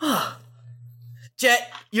 Jet,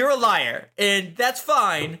 you're a liar, and that's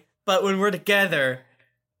fine. But when we're together,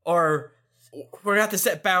 or we're gonna have to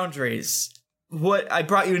set boundaries. What I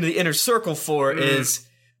brought you into the inner circle for is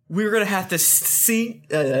we're gonna have to sneak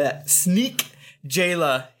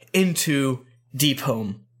Jayla into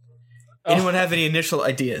Deephome. Anyone have any initial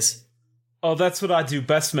ideas? Oh, that's what I do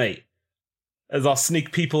best, mate. As I'll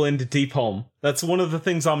sneak people into Deephome. That's one of the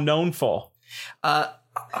things I'm known for.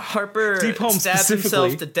 Harper Deephome stabbed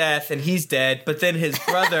himself to death, and he's dead. But then his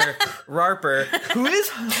brother, Rarper, who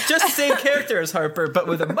is just the same character as Harper, but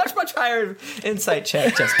with a much, much higher insight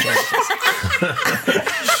check. Just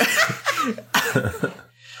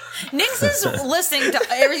Nyx is listening to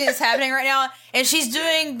everything that's happening right now, and she's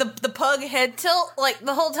doing the pug head tilt like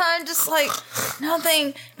the whole time, just like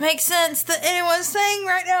nothing makes sense that anyone's saying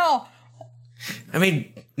right now. I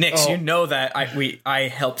mean, Nyx, you know that I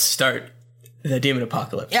helped start the demon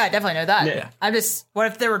apocalypse. Yeah, I definitely know that. Yeah. I'm just, what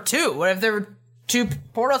if there were 2? What if there were 2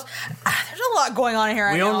 portals? There's a lot going on here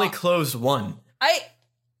right now. We only closed 1.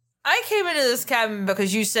 I came into this cabin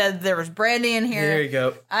because you said there was brandy in here. There you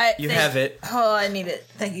go. You have it. Oh, I need it.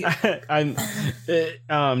 Thank you.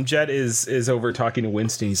 Jet is over talking to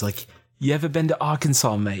Winston. He's like, "You ever been to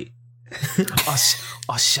Arkansas, mate? I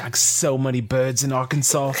shagged so many birds in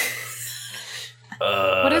Arkansas."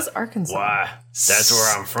 What is Arkansas? Why? That's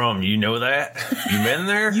where I'm from. You know that? You been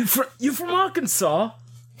there? You from Arkansas?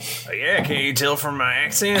 Yeah, can't you tell from my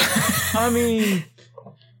accent? I mean,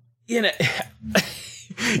 you know,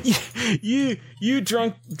 you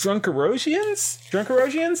drunkarosians?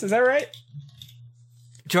 Drunkarosians? Is that right?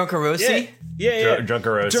 Drunkarosi? Yeah.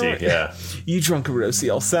 Drunkarosi, yeah. You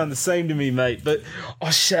Drunkarosi all sound the same to me, mate, but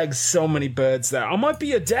I shagged so many birds there. I might be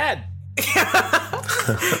your dad.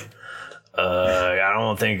 I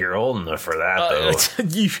don't think you're old enough for that, though.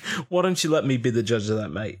 Why don't you let me be the judge of that,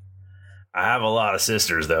 mate? I have a lot of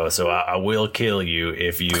sisters, though, so I will kill you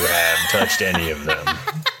if you have touched any of them.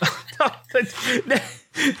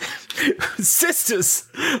 Sisters!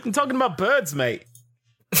 I'm talking about birds, mate.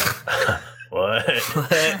 What?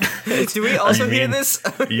 Do we also hear this?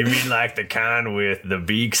 You mean like the kind with the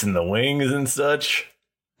beaks and the wings and such?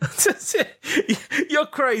 You're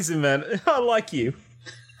crazy, man. I like you.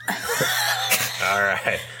 All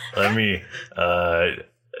right. Let me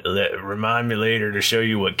remind me later to show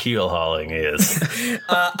you what keel hauling is.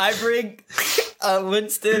 I bring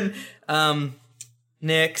Winston,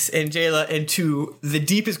 Nyx, and Jayla into the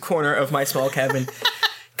deepest corner of my small cabin.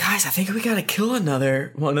 Guys, I think we gotta kill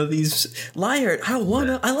another one of these liars. I don't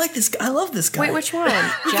wanna. I like this guy. I love this guy. Wait, which one?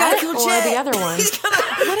 We Jet gotta kill or Jet. the other one?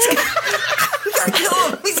 We gotta kill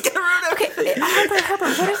him. He's gonna ruin everything. Okay, Harper,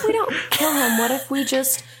 what if we don't kill him? What if we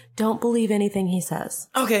just don't believe anything he says?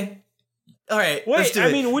 Okay. All right. Wait, let's do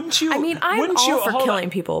it. wouldn't you? I mean, I'm wouldn't all you, for hold killing on.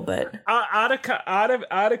 people, but out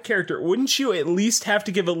of character, wouldn't you at least have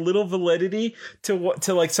to give a little validity to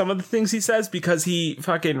like some of the things he says because he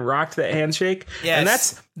fucking rocked that handshake? Yes. And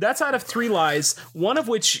that's out of 3 lies, one of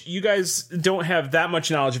which you guys don't have that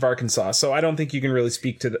much knowledge of Arkansas, so I don't think you can really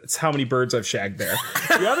speak to how many birds I've shagged there.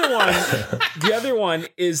 The other one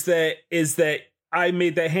is that I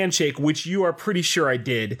made that handshake, which you are pretty sure I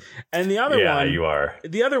did. And the other one, yeah, you are.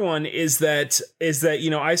 The other one is that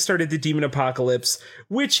I started the demon apocalypse,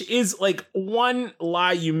 which is like one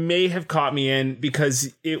lie you may have caught me in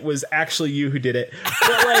because it was actually you who did it.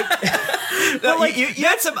 But like, you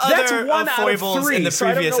had some other foibles in the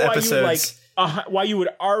previous episodes. Why you would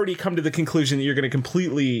already come to the conclusion that you're going to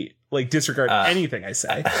completely like disregard anything I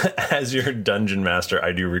say. As your dungeon master,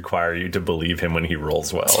 I do require you to believe him when he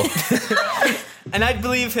rolls well. And I'd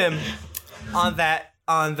believe him on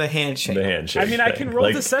the handshake. The handshake. I mean, I can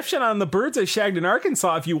roll deception on the birds I shagged in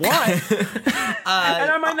Arkansas if you want. And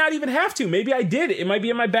I might not even have to. Maybe I did. It might be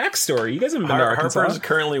in my backstory. You guys haven't been to Arkansas. Harper's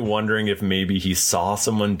currently wondering if maybe he saw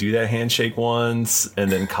someone do that handshake once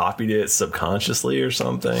and then copied it subconsciously or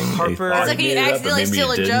something. Harper, it's like you accidentally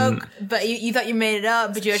steal a joke, but you thought you made it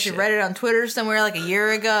up, but you actually read it on Twitter somewhere like a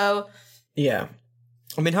year ago. Yeah.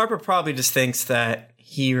 I mean, Harper probably just thinks that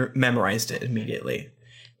he memorized it immediately.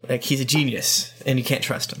 Like, he's a genius, and you can't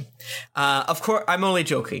trust him. Of course, I'm only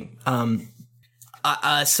joking.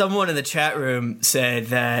 Someone in the chat room said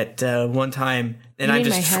that one time, and I'm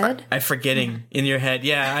just I'm forgetting in your head.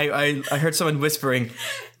 Yeah, I heard someone whispering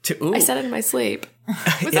to. Ooh. I said it in my sleep.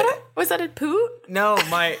 Was that a poot? No,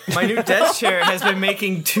 my new desk chair has been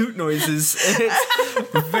making toot noises. And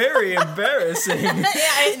it's very embarrassing. Yeah,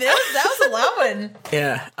 that was a loud one.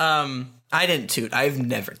 Yeah. I didn't toot. I've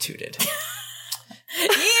never tooted. Yeah,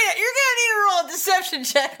 you're gonna need to roll a deception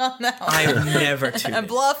check on that one. I've never tooted. A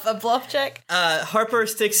bluff check. Harper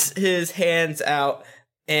sticks his hands out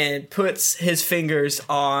and puts his fingers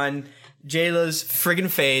on Jayla's friggin'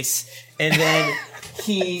 face, and then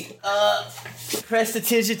he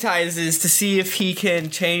prestidigitizes to see if he can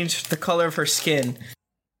change the color of her skin.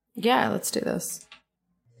 Yeah, let's do this.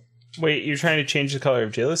 Wait, you're trying to change the color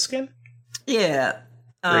of Jayla's skin? Yeah.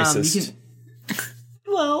 Racist.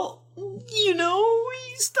 Well,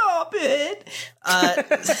 stop it.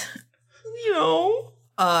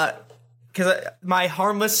 Because my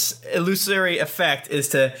harmless illusory effect is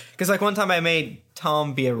to, because like one time I made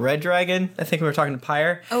Tom be a red dragon. I think we were talking to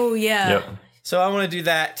Pyre. Oh yeah. Yep. So I want to do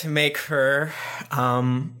that to make her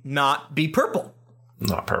not be purple.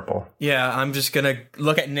 Not purple. Yeah, I'm just gonna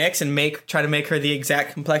look at Nyx and try to make her the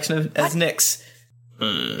exact complexion as Nyx.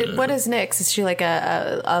 What is Nyx? Is she like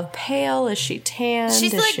a pale? Is she tan?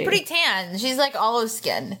 She's pretty tan. She's like olive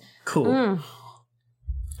skin. Cool.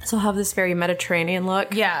 So have this very Mediterranean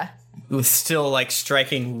look. Yeah. With still like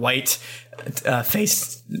striking white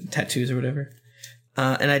face tattoos or whatever.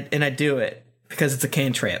 And I do it because it's a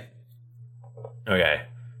cantrip. Okay.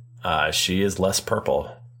 She is less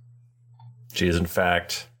purple. She is in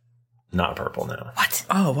fact not purple now. What?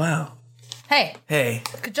 Oh wow. Hey.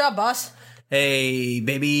 Good job, boss. Hey,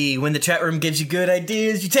 baby, when the chat room gives you good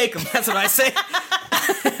ideas, you take them. That's what I say.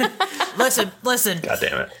 Listen. God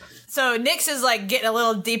damn it. So Nyx is like getting a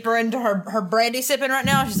little deeper into her brandy sipping right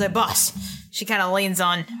now. She's like, boss. She kind of leans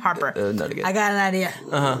on Harper. Not again. I got an idea.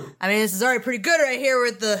 I mean, this is already pretty good right here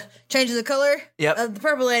with the changing the color of the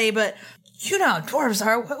purple lady, but you know how dwarves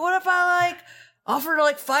are. What if I like offer to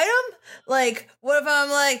like fight them? Like, what if I'm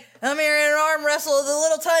like, I'm here in an arm wrestle with a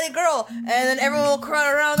little tiny girl, and then everyone will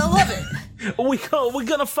crowd around and love it. We're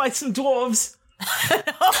gonna fight some dwarves. Jet,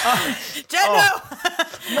 no!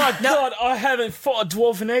 My God, I haven't fought a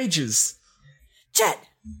dwarf in ages. Jet,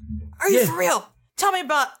 are you for real? Tell me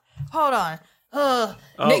about. Hold on.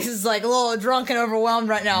 Nyx is like a little drunk and overwhelmed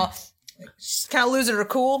right now. She's kind of losing her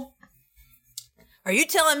cool. Are you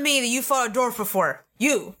telling me that you fought a dwarf before?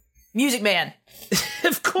 You, Music Man.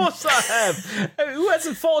 Of course I have. Who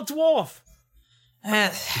hasn't fought a dwarf?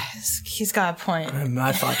 He's got a point.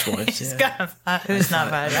 I fought dwarves. He's got who's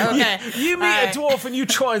not fighting? Okay. You meet a dwarf and you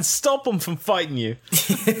try and stop him from fighting you.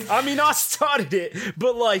 I mean, I started it,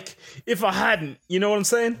 but like, if I hadn't, you know what I'm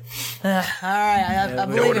saying? All right, I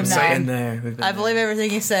believe him now. I believe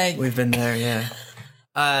everything he's saying. We've been there, yeah.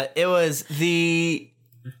 It was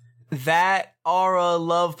that Aura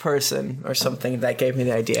love person or something that gave me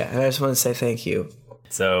the idea, and I just want to say thank you.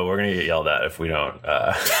 So we're gonna get yelled at if we don't. If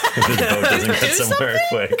the boat doesn't get somewhere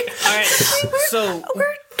quick. All right. So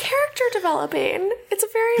we're character developing. It's a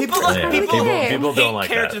very people don't like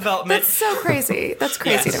character that. development. That's so crazy. That's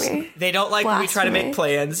crazy to me. They don't like when we try to make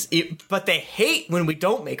plans, but they hate when we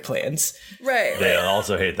don't make plans. Right. They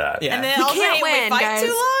also hate that. Yeah. And they You also can't hate when we win, fight guys. too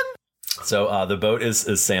long. So the boat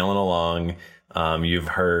is sailing along. You've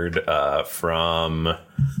heard from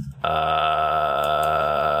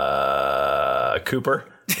Cooper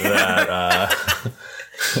that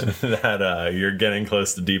you're getting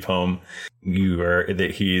close to Deephome.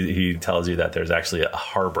 He tells you that there's actually a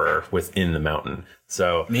harbor within the mountain.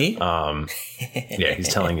 So me? Yeah, he's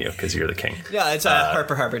telling you because you're the king. Yeah, it's a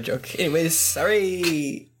Harper Harbor joke. Anyways,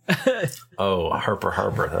 sorry. Oh, Harper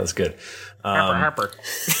Harbor, that was good. Harper.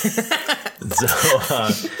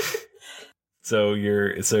 So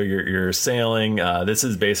you're sailing. This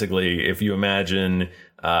is basically, if you imagine,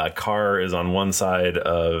 Carr is on one side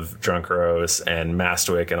of Drunkeros and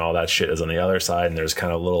Mastwick and all that shit is on the other side, and there's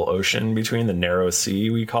kind of a little ocean between, the narrow sea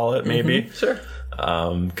we call it, maybe. Mm-hmm. Sure.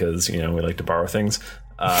 Because we like to borrow things.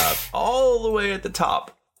 All the way at the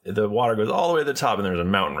top, the water goes all the way to the top, and there's a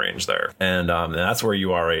mountain range there, and that's where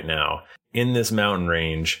you are right now. In this mountain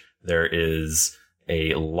range, there is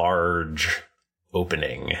a large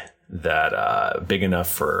opening that big enough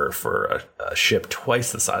for a ship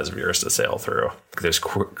twice the size of yours to sail through. There's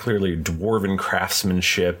clearly dwarven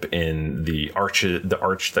craftsmanship in the arch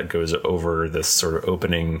that goes over this sort of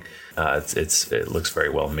opening. It looks very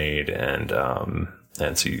well made, and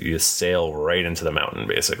so you sail right into the mountain,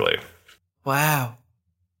 basically. Wow.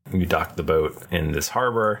 You dock the boat in this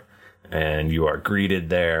harbor, and you are greeted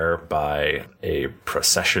there by a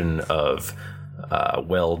procession of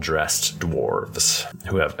well-dressed dwarves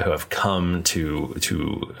who have come to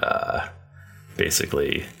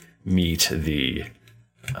basically meet the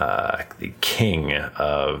king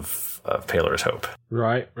of Paler's Hope.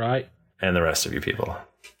 Right. And the rest of you people.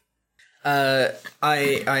 I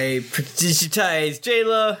prestidigitize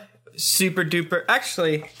Jayla. Super duper.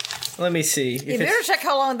 Actually, let me see. You better check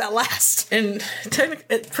how long that lasts. And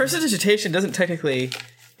prestidigitation doesn't technically.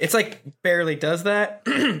 It's like barely does that.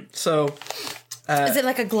 So. Is it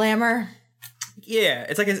like a glamour? Yeah,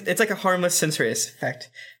 it's like a harmless sensory effect.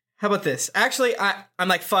 How about this? Actually, I'm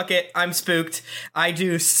like, fuck it. I'm spooked. I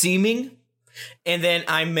do seeming, and then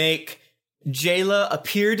I make Jayla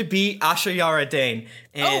appear to be Asha Yara Dane.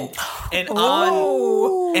 And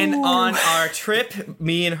on our trip,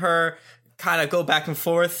 me and her kind of go back and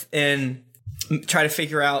forth and try to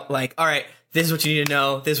figure out, like, all right, this is what you need to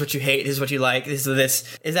know. This is what you hate. This is what you like. This is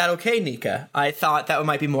this. Is that okay, Nika? I thought that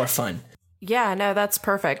might be more fun. Yeah, no, that's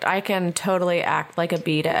perfect. I can totally act like a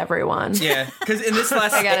bee to everyone. Yeah, because in this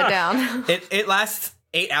last... I got it down. It lasts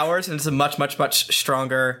 8 hours, and it's a much, much, much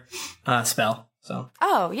stronger spell. So.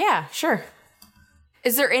 Oh, yeah, sure.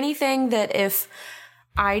 Is there anything that if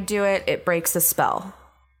I do it, it breaks the spell?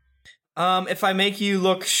 If I make you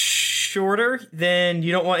look shorter, then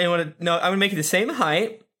you don't want anyone to... No, I'm going to make you the same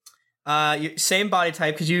height, same body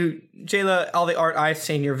type, because you... Jayla, all the art I've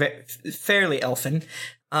seen, you're fairly elfin.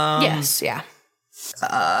 Yes, yeah.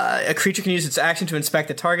 A creature can use its action to inspect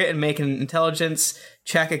the target and make an intelligence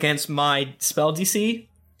check against my spell DC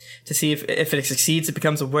to see if it succeeds, it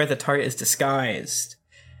becomes aware the target is disguised.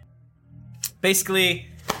 Basically,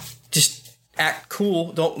 just act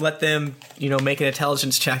cool. Don't let them, make an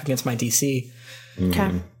intelligence check against my DC.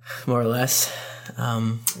 Okay. More or less.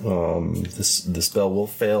 The spell will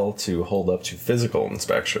fail to hold up to physical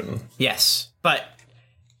inspection. Yes, but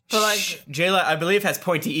like Jayla, I believe, has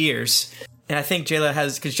pointy ears, and I think Jayla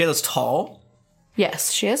has, because Jayla's tall.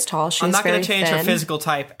 Yes, she is tall. She's I'm not going to change her physical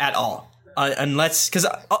type at all, unless, because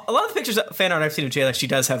a lot of the pictures, fan art I've seen of Jayla, she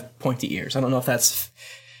does have pointy ears. I don't know if that's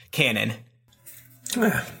canon.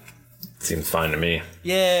 Seems fine to me.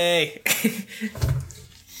 Yay!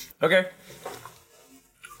 Okay.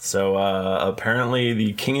 So apparently,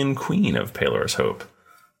 the king and queen of Paler's Hope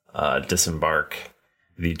disembark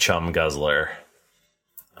the Chum Guzzler.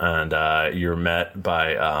 And you're met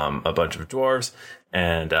by a bunch of dwarves,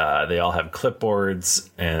 and they all have clipboards,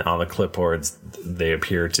 and on the clipboards they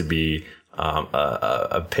appear to be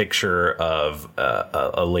a picture of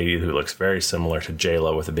a lady who looks very similar to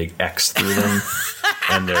Jayla with a big X through them,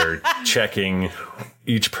 and they're checking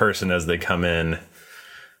each person as they come in,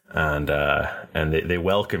 and they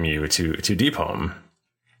welcome you to Deephome.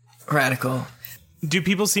 Radical. Do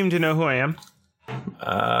people seem to know who I am?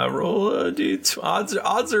 Roll a d2. Odds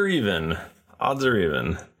are even. Odds are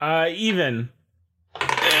even. Even.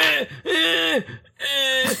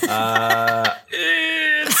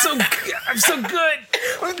 I'm so good.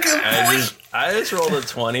 I just rolled a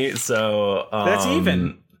 20, so that's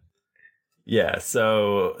even. Yeah,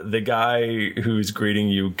 so the guy who's greeting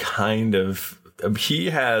you kind of. He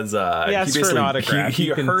has. He asked for an autograph. He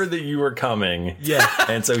heard that you were coming. Yeah,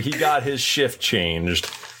 and so he got his shift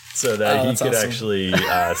changed so that he could actually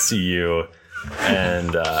see you.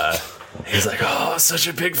 And he's like, "Oh, such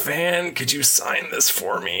a big fan. Could you sign this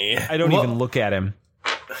for me?" I don't even look at him.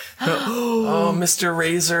 Oh, Mr.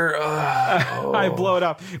 Razor. Oh. I blow it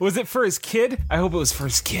up. Was it for his kid? I hope it was for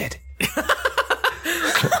his kid.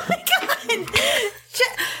 Oh my god!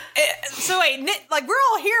 So wait, like we're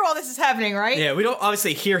all here while this is happening, right? Yeah, we don't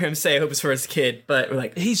obviously hear him say, "I hope it's for his kid," but we're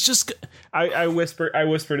like, he's just. I whisper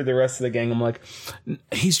to the rest of the gang. I'm like,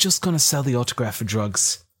 he's just gonna sell the autograph for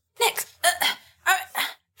drugs. Next,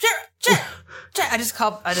 Jet. I just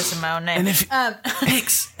said my own name. And if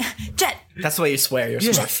Nix, Jet. That's the way you swear. You're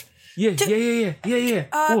smart. Yeah.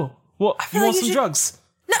 Whoa, you want some drugs?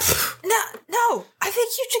 No. I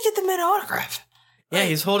think you should get the man an autograph. Yeah,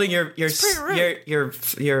 he's holding your biggest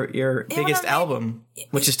album,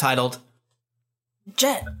 which is titled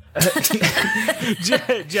Jet.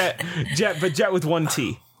 Jet, but Jet with one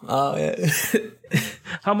T. Oh yeah.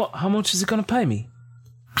 How much is it gonna pay me?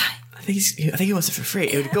 I think he wants it for free.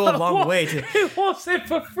 It would go a long way to. He wants it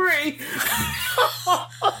for free.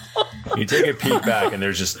 You take a peek back, and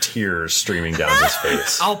there's just tears streaming down his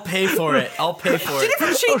face. I'll pay for it.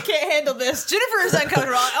 Jennifer, she can't handle this. Jennifer is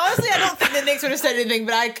uncomfortable. Honestly, I don't think that Nix would have said anything,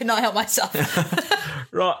 but I could not help myself.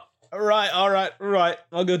 Right. All right.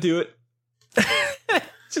 I'll go do it. I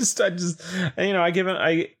give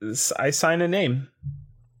it. I sign a name.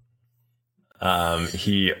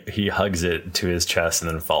 He hugs it to his chest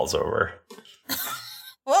and then falls over.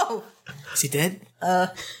 Whoa. Is he dead?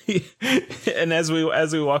 And as we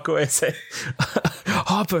walk away, I say,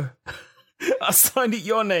 Harper, I signed it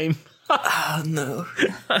your name. Oh, no.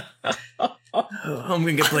 I'm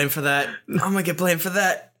gonna get blamed for that.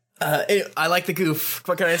 Anyway, I like the goof.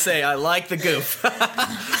 What can I say? I like the goof. We're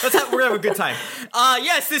gonna have a good time.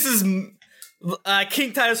 Yes, this is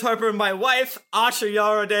King Titus Harper and my wife, Asha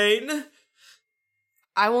Yarodane.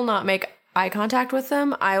 I will not make eye contact with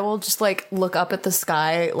them. I will just like look up at the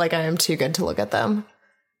sky like I am too good to look at them.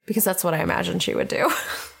 Because that's what I imagine she would do.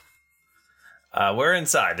 We're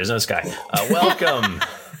inside. There's no sky. Welcome.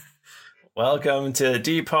 Welcome to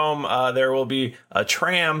Deephome. There will be a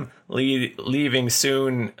tram leaving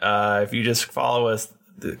soon. If you just follow us,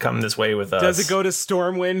 come this way with us. Does it go to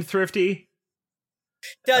Stormwind, Thrifty?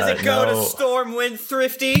 Does it go to Stormwind,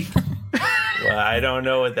 Thrifty? Well, I don't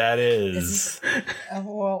know what that is.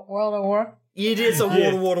 World of War? It is a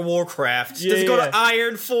World of Warcraft. Does it go to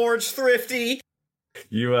Ironforge, Thrifty?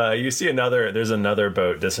 You see there's another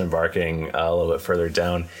boat disembarking a little bit further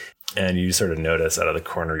down. And you sort of notice out of the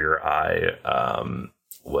corner of your eye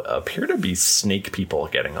what appear to be snake people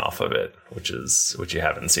getting off of it, which you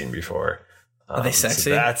haven't seen before. Are they sexy?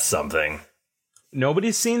 So that's something.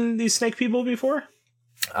 Nobody's seen these snake people before?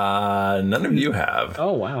 None of you have.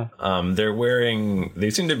 Oh, wow. They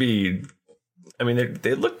seem to be, I mean,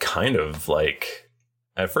 they look kind of like,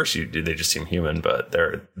 at first they just seem human, but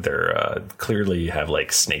they're clearly have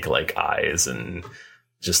like snake-like eyes and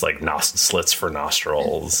just like slits for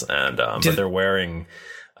nostrils, and but they're wearing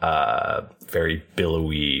very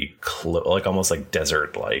billowy, like almost like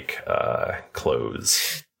desert-like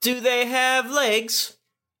clothes. Do they have legs?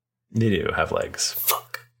 They do have legs.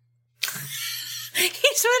 Fuck.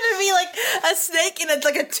 He's trying to be like a snake in a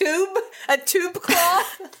tube claw.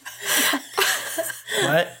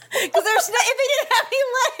 What? Because if they didn't have any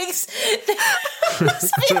legs, they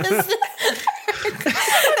must be Jennifer,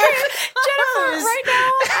 right now,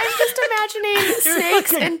 I'm just imagining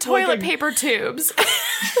snakes in toilet paper tubes.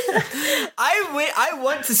 I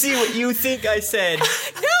want to see what you think I said. No,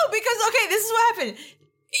 because, okay, this is what happened.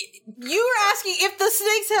 You were asking if the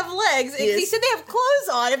snakes have legs. Yes. He said they have clothes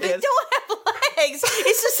on. If they don't have legs,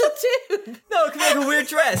 it's just a tube. No, it can be like a weird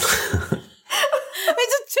dress. It's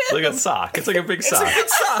a tube. Like a sock. It's like a big sock. It's a big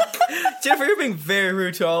sock. Jennifer, you're being very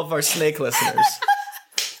rude to all of our snake listeners.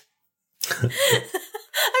 I'm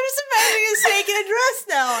just imagining a snake in a dress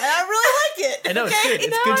now, and I really like it. I know, it's good. It's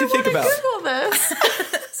Now good to I think wanna about. Google this.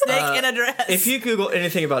 Snake in a dress. If you Google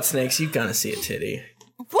anything about snakes, you're gonna see a titty.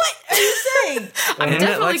 What are you saying? I'm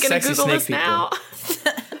definitely going to Google this now.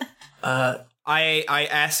 I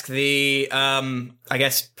ask the I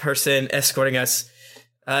guess person escorting us,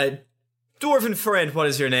 dwarven friend, what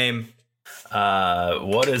is your name?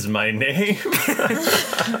 What is my name?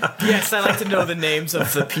 Yes, I like to know the names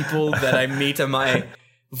of the people that I meet on my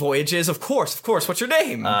voyages. Of course. What's your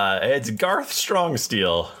name? It's Garth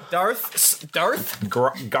Strongsteel. Darth? Garth.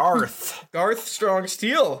 Garth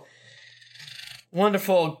Strongsteel.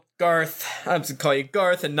 Wonderful, Garth. I'm going to call you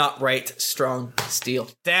Garth and not Right Strong Steel.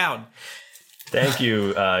 Down. Thank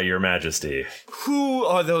you, Your Majesty. Who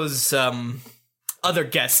are those other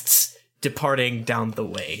guests departing down the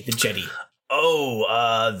way, the jetty?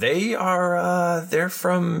 Oh, they've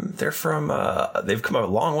come a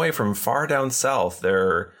long way from far down south.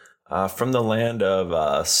 They're from the land of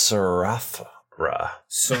Sarathra.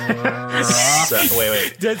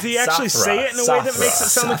 Wait. Does he actually say it in a way that makes it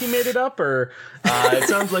sound like he made it up, or? It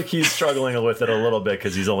sounds like he's struggling with it a little bit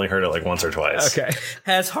because he's only heard it like once or twice. Okay.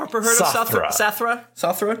 Has Harper heard of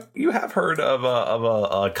Sathra? You have heard of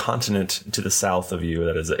a continent to the south of you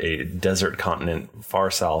that is a desert continent far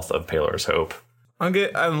south of Palor's Hope. I'm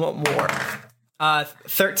good. I want more.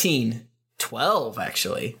 13. 12,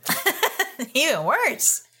 actually. Even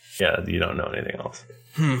worse. Yeah, you don't know anything else.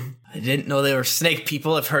 I didn't know they were snake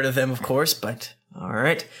people. I've heard of them, of course, but all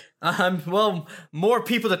right. Well, more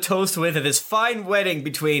people to toast with at this fine wedding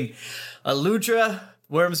between Aludra,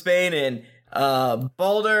 Wormsbane, and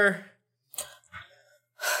Balder.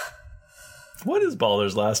 What is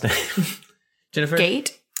Balder's last name? Jennifer?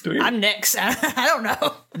 Gate? I'm next. I don't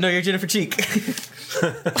know. No, you're Jennifer Cheek.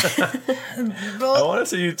 I want to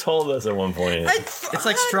say you told us at one point. It's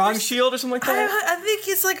like Strong Shield or something like that. I think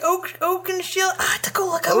it's like Oaken Shield. I have to go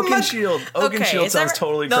look up. Oaken Shield. Oaken Shield sounds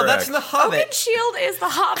totally correct. No, that's the Hobbit. Oaken Shield is the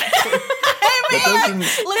Hobbit.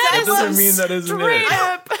 That doesn't mean that isn't it.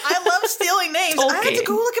 I love stealing names. I have to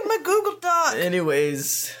go look at my Google Doc.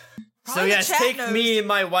 Anyways. So Probably yes, chat take knows. me and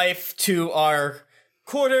my wife to our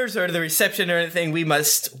quarters or to the reception or anything, we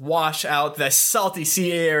must wash out the salty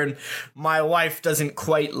sea air, and my wife doesn't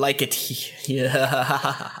quite like it.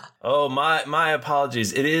 Yeah. Oh, my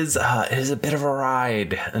apologies. It is a bit of a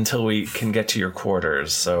ride until we can get to your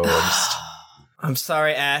quarters. So I'm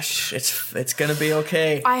sorry, Ash. It's gonna be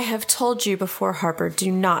okay. I have told you before, Harper,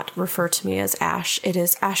 do not refer to me as Ash. It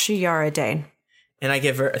is Ashiyara Dane. And I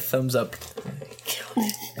give her a thumbs up.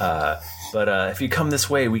 But if you come this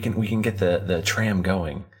way, we can get the tram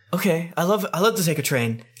going. Okay, I love to take a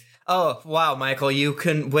train. Oh wow, Michael, you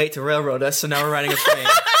couldn't wait to railroad us, so now we're riding a train.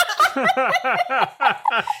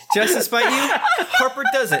 Just to spite you, Harper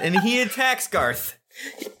doesn't, and he attacks Garth.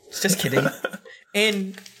 Just kidding.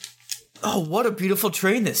 And oh, what a beautiful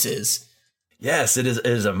train this is. Yes, it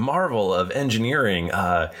is a marvel of engineering.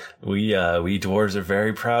 We dwarves are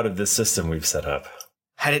very proud of this system we've set up.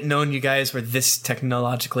 Hadn't known you guys were this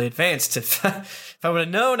technologically advanced. If I would have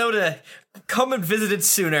known, I would have come and visited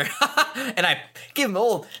sooner. And I give him an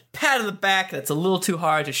old pat on the back. That's a little too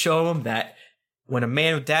hard to show him that when a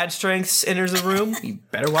man with dad strengths enters a room, you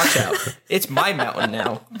better watch out. It's my mountain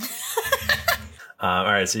now. All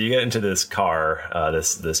right, so you get into this car,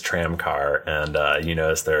 this tram car, and you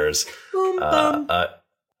notice there's a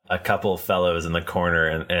couple of fellows in the corner,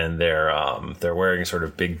 and they're wearing sort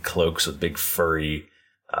of big cloaks with big furry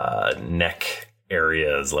neck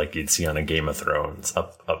areas like you'd see on a Game of Thrones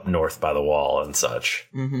up north by the wall and such.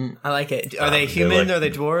 Mm-hmm. I like it. Are they human? Are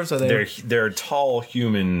they dwarves? Are they? They're tall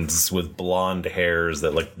humans with blonde hairs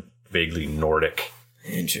that look vaguely Nordic.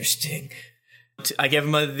 Interesting. I give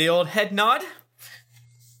them the old head nod.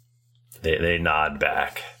 They nod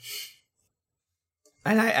back.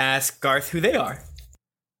 And I ask Garth who they are.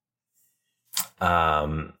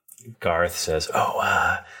 Garth says,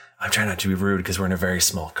 I'm trying not to be rude because we're in a very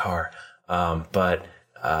small car. But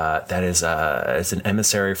that is it's an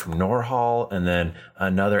emissary from Norhall and then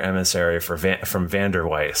another emissary from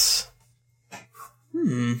Vanderweiss.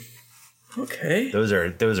 Okay. Those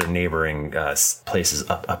are neighboring places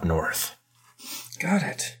up north. Got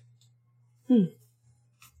it.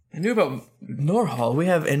 I knew about Norhall. We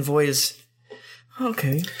have envoys.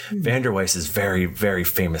 Okay. Vanderweiss is very, very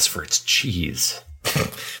famous for its cheese.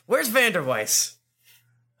 Where's Vanderweiss?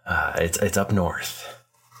 It's up north.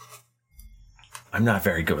 I'm not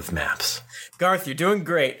very good with maps. Garth, you're doing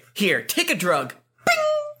great. Here, take a drug.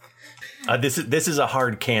 Bing! This is a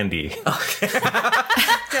hard candy. Okay.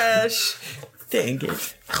 Gosh. Dang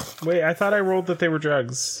it. Wait, I thought I rolled that they were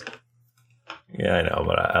drugs. Yeah, I know,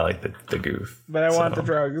 but I like the goof. But I want the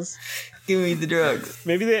drugs. Give me the drugs.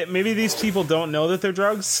 Maybe these people don't know that they're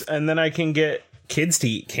drugs, and then I can get kids to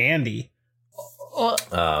eat candy. What?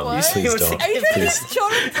 Please don't. Are you trying to get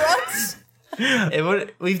children drugs?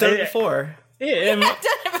 We've done it before. Yeah, I've done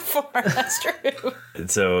it before. That's true.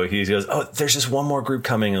 So he goes, there's just one more group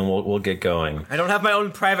coming and we'll get going. I don't have my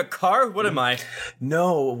own private car? What am I?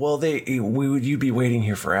 No, well, you'd be waiting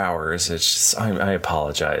here for hours. It's just, I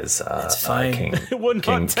apologize. It's fine. We're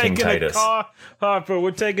not taking Titus. a car, Harper.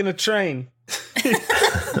 We're taking a train. He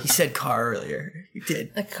said car earlier. He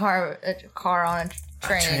did. A car on a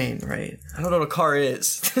train. A train, right. I don't know what a car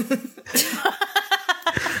is.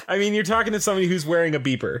 I mean, you're talking to somebody who's wearing a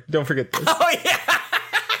beeper. Don't forget this. Oh, yeah.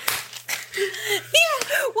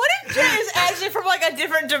 What if Jay is actually from like a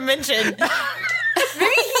different dimension?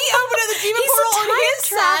 Maybe he opened the demon portal on his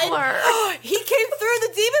side. He came through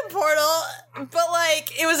the demon portal, but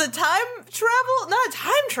like it was a time travel, not a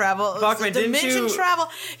time travel. It was Bachman, a dimension travel.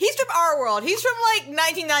 He's from our world. He's from like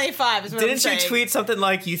 1995. Is what I'm Didn't saying. you tweet something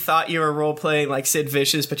like you thought you were role playing like Sid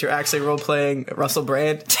Vicious, but you're actually role playing Russell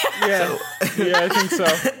Brand? Yeah, I think so.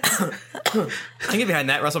 I can get behind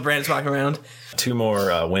that. Russell Brand's walking around. Two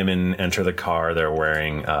more women enter the car. They're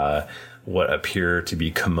wearing what appear to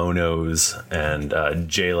be kimonos, and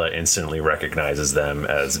Jayla instantly recognizes them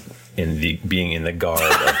as being in the garb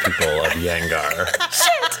of people of Yangar.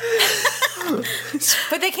 Shit!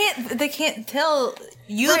 But they can't tell.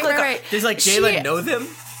 You look like right. Does like Jayla know them?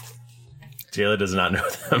 Jayla does not know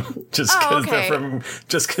them. Just because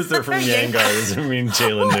they're from Yangar doesn't mean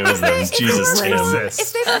Jayla knows them. Jesus, Tim.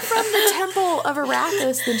 If they were from the Temple of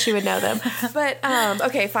Arathis, then she would know them. But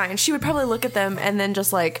okay, fine. She would probably look at them and then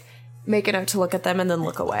just like make a note to look at them and then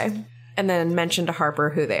look away, and then mention to Harper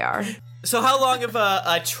who they are. So how long of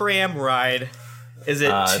a tram ride is it?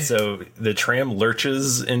 So the tram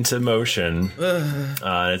lurches into motion.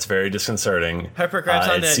 It's very disconcerting. Harper grabs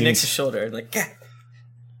onto Nick's shoulder and like,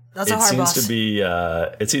 that's a hard boss.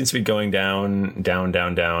 It seems to be going down at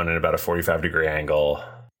about a 45-degree angle.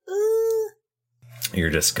 You're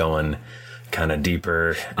just going kind of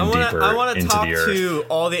deeper and deeper I want to into talk the earth. to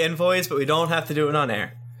all the envoys, but we don't have to do it on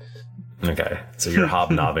air. Okay, so you're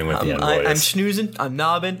hobnobbing with the envoys. I'm schnoozing, I'm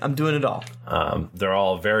knobbing, I'm doing it all. They're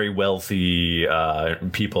all very wealthy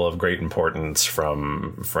people of great importance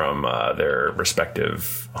from their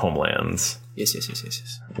respective homelands. Yes.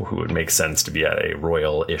 Who would make sense to be at a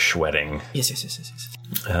royal-ish wedding. Yes.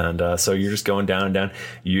 And so you're just going down and down.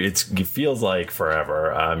 It feels like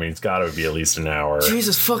forever. I mean, it's got to be at least an hour.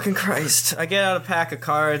 Jesus fucking Christ. I get out a pack of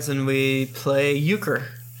cards and we play euchre.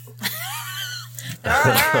 All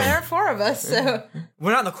right, there are 4 of us, so...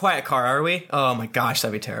 We're not in the quiet car, are we? Oh my gosh,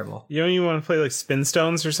 that'd be terrible. You don't even want to play like Spin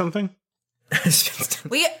Stones or something?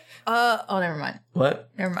 We... oh, never mind.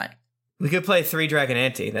 What? Never mind. We could play 3 Dragon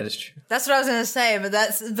Ante, that is true. That's what I was going to say, but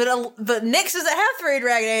Nyx doesn't have 3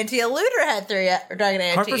 Dragon Ante. Eluder had 3 Dragon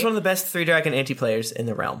Ante. Harper's one of the best 3 Dragon Ante players in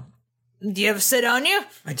the realm. Do you have a sit on you?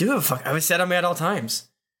 I do have I would sit on me at all times.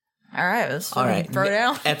 All right, let's all right. throw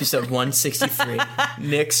down. Episode 163.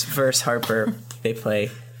 Nyx versus Harper. They play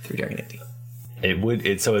 3 Dragon Ante.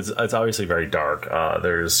 It's obviously very dark.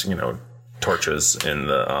 There's torches in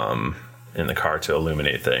the car to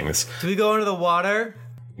illuminate things. Do we go into the water?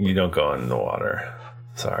 You don't go in the water.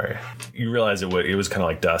 Sorry. You realize it was kind of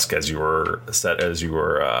like dusk as you were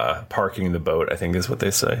parking the boat, I think is what they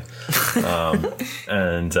say.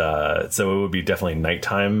 And so it would be definitely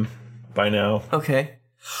nighttime by now. Okay.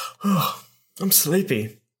 I'm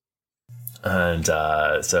sleepy. And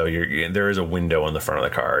so there is a window on the front of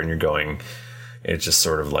the car, and you're going. It's just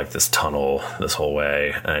sort of like this tunnel this whole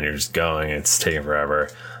way, and you're just going. It's taking forever,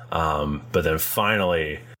 but then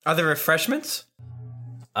finally, are there refreshments?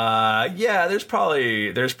 Yeah. There's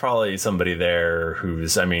probably somebody there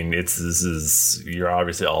who's. I mean, you're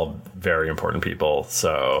obviously all very important people.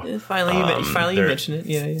 So finally, you mention it.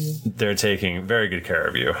 Yeah. They're taking very good care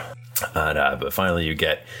of you. But finally you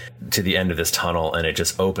get to the end of this tunnel and it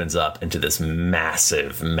just opens up into this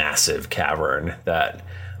massive, massive cavern that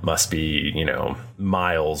must be,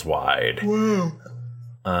 miles wide. Wow.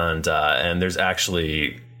 And there's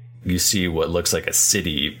actually, you see what looks like a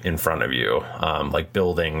city in front of you, like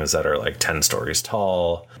buildings that are like 10 stories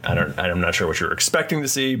tall. I'm not sure what you're expecting to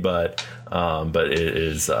see, but it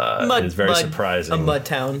is very surprising. A mud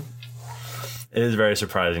town. It is very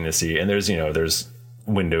surprising to see. And there's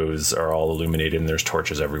windows are all illuminated and there's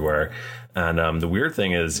torches everywhere. And the weird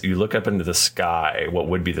thing is you look up into the sky, what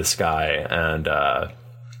would be the sky, and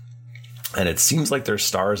it seems like there's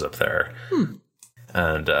stars up there.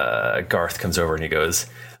 And Garth comes over and he goes,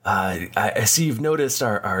 I see you've noticed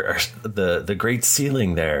the great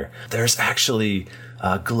ceiling there. There's actually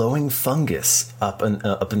glowing fungus up in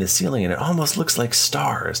the ceiling, and it almost looks like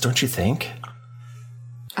stars, don't you think?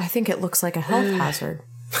 I think it looks like a health hazard.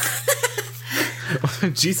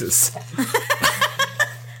 Jesus.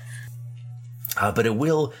 But it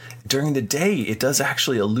will, during the day, it does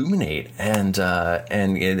actually illuminate, and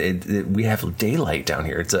we have daylight down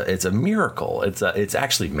here. It's a miracle. It's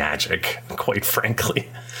actually magic, quite frankly,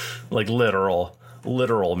 like literal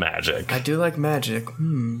magic. I do like magic.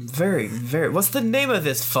 Very, very. What's the name of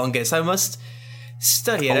this fungus? I must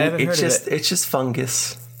study it. I haven't heard of it. It's just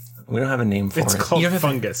fungus. We don't have a name for it. It's called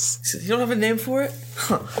fungus. You don't have a name for it?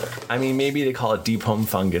 Huh. I mean, maybe they call it Deephome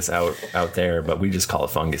fungus out there, but we just call it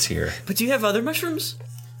fungus here. But do you have other mushrooms?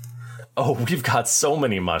 Oh, we've got so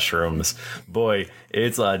many mushrooms. Boy,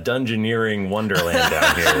 it's a dungeoneering wonderland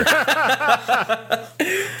down here.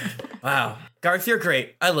 Wow. Garth, you're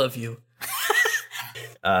great. I love you.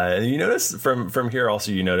 You notice from here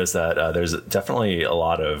also, you notice that there's definitely a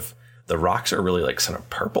lot of, the rocks are really like kind of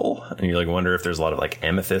purple, and you like wonder if there's a lot of like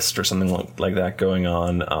amethyst or something like that going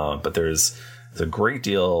on. But there's a great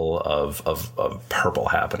deal of purple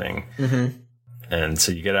happening. Mm-hmm. And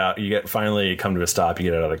so you get out, finally come to a stop,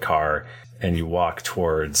 you get out of the car and you walk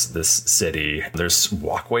towards this city. There's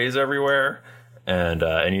walkways everywhere. And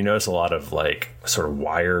you notice a lot of like sort of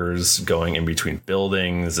wires going in between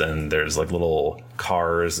buildings, and there's like little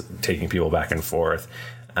cars taking people back and forth.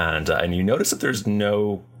 And you notice that there's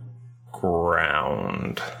no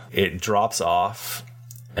ground. It drops off,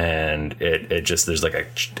 and it just, there's like a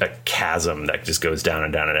chasm that just goes down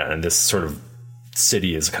and down and down, and this sort of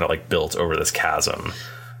city is kind of like built over this chasm,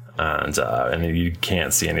 and you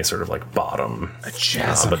can't see any sort of like bottom. A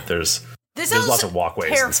chasm. But there's lots of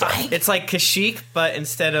walkways terrifying. and stuff. It's like Kashyyyk, but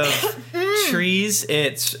instead of trees,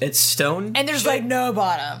 it's stone. And there's like no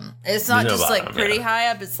bottom. It's not There's no just bottom, like pretty yeah. high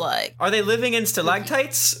up. It's like, Are they living in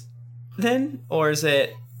stalactites then? Or is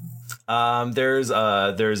it... There's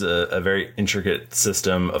a very intricate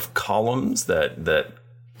system of columns that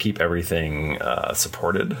keep everything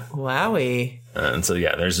supported. Wowie. And so,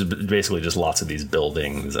 yeah, there's basically just lots of these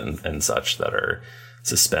buildings and such that are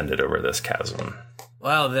suspended over this chasm.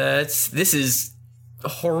 Wow, this is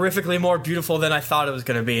horrifically more beautiful than I thought it was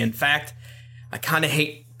going to be. In fact, I kind of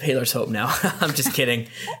hate Paler's Hope now. I'm just kidding.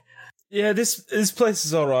 Yeah, this place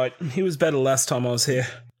is all right. He was better last time I was here.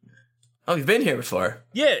 Oh, you've been here before?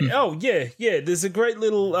 Yeah. Oh, yeah. There's a great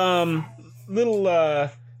little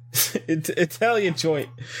Italian joint.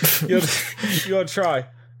 You ought to try.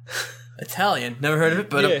 Italian? Never heard of it,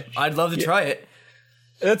 but I'd love to try it.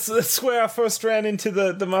 That's where I first ran into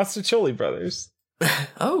the Mastricioli brothers.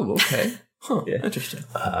 Oh, okay. Huh, yeah. Interesting.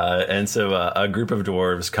 And so a group of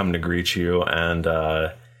dwarves come to greet you,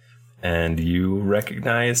 and you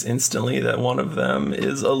recognize instantly that one of them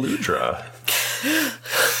is Aludra.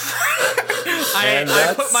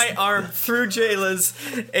 I put my arm through Jayla's,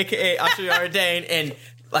 aka Ashayara Dane, and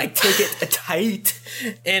like take it tight,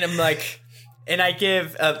 and I'm like, and I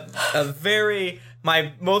give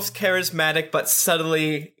my most charismatic but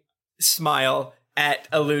subtly smile at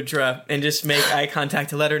Aludra, and just make eye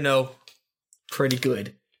contact to let her know, pretty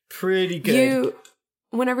good.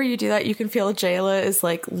 Whenever you do that, you can feel Jayla is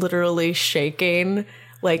like literally shaking,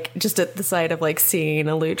 like just at the sight of like seeing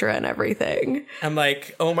Aludra and everything. I'm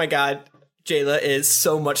like, oh my god, Jayla is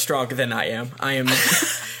so much stronger than I am. I am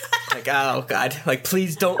like, oh god, like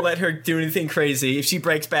please don't let her do anything crazy. If she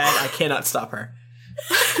breaks bad, I cannot stop her.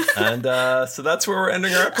 And so that's where we're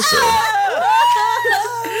ending our episode.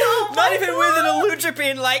 Not even with an Aludra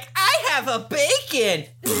being like, I have a bacon.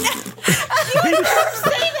 You would never say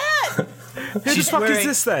that. Who the fuck is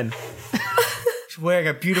this then? She's wearing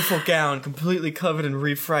a beautiful gown, completely covered in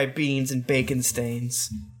refried beans and bacon stains.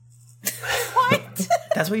 What?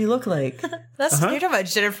 That's what you look like. You're talking about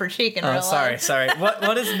Jennifer Cheek in real life. Sorry. What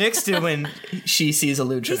does Nyx do when she sees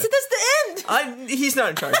Aludra? He said that's the end. He's not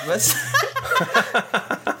in charge of us.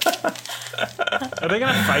 Are they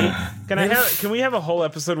gonna fight? Can we have a whole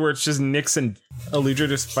episode where it's just Nyx and Aludra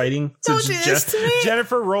just fighting? So Don't do this to me.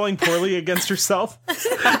 Jennifer rolling poorly against herself.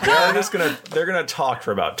 They're gonna talk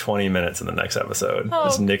for about 20 minutes in the next episode.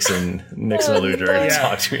 Just Nyx and Aludra are gonna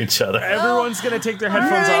talk to each other. Everyone's gonna take their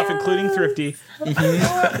headphones off, including Thrifty.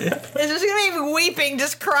 It's just gonna be weeping,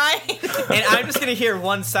 just crying. And I'm just gonna hear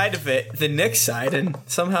one side of it, the Nyx side, and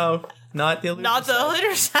somehow not the Aludra Not the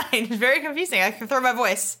Aludra side. It's very confusing. I can throw my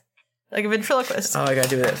voice like a ventriloquist. Oh, I gotta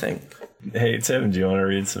do that thing. Hey, Tim, do you want to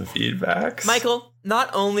read some feedbacks? Michael,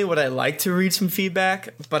 not only would I like to read some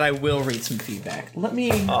feedback, but I will read some feedback. Let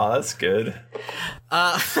me... Oh, that's good.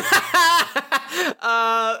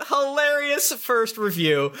 Hilarious first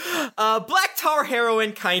review. Black tar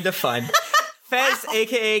heroin, kinda fun. Fez,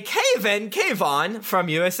 aka Kayvon from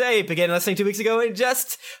USA, began listening 2 weeks ago and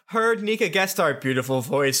just heard Nika guest star. Beautiful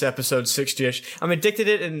voice, episode 60-ish. I'm addicted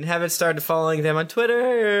to it and haven't started following them on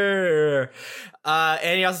Twitter.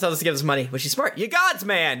 And he also tells us to give us money, which is smart. You gods,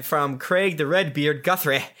 man, from Craig the Redbeard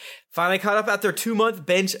Guthrie. Finally caught up after 2-month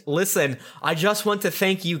binge listen. I just want to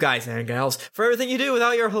thank you guys and gals for everything you do.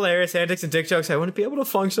 Without your hilarious antics and dick jokes, I wouldn't be able to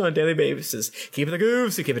function on a daily basis. Keep it the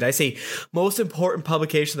goofs, keep it dicey. Most important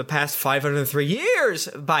publication of the past 503 years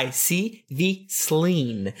by C.V.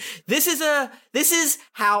 Sleen. This is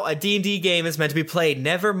how a D&D game is meant to be played.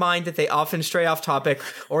 Never mind that they often stray off topic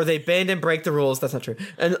or they bend and break the rules. That's not true.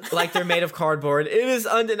 And like they're made of cardboard. It is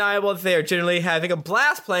undeniable that they are generally having a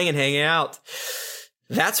blast playing and hanging out.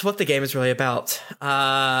 That's what the game is really about.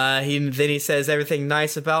 Then he says everything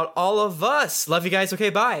nice about all of us. Love you guys. Okay,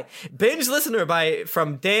 bye. Binge listener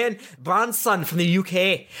from Dan Bronson from the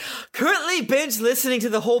UK. Currently binge listening to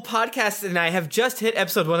the whole podcast, and I have just hit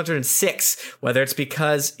episode 106. Whether it's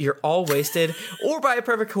because you're all wasted or by a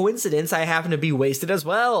perfect coincidence, I happen to be wasted as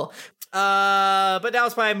well. But now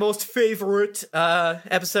it's my most favorite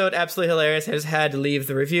episode. Absolutely hilarious. I just had to leave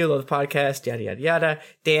the review. Love the podcast. Yada yada yada.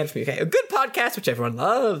 Dan from UK. A good podcast, which everyone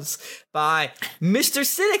loves. By Mr.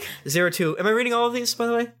 Cynic 02. Am I reading all of these, by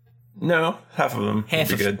the way? No, half of them. Half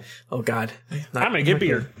would be good. Oh God. I'm gonna get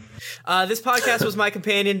beer. This podcast was my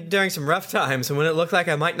companion during some rough times and when it looked like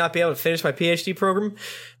I might not be able to finish my PhD program.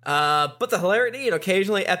 But the hilarity and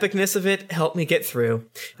occasionally epicness of it helped me get through.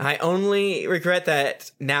 I only regret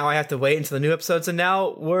that now I have to wait until the new episodes, and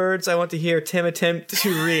now words I want to hear Tim attempt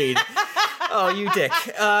to read. Oh, you dick.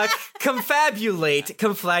 Confabulate,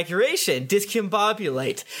 conflagration,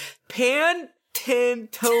 discombobulate,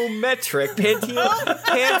 pantentiometric,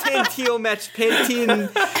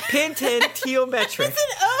 pantentiometric,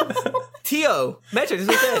 Tiometric, this is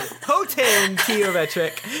what I said.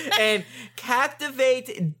 Potentiometric, and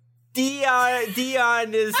captivate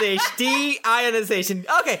deionization.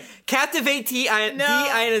 Okay, captivate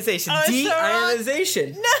deionization. No.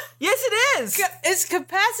 Deionization. No. Yes, it is. It's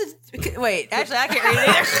capacity. Wait, actually, I can't read it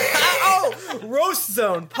either. Oh, Roast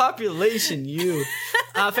Zone, Population U.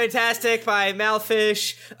 Fantastic by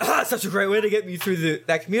Malfish. Such a great way to get me through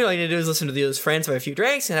that community. All you need to do is listen to those friends, have a few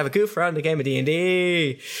drinks, and have a goof around the game of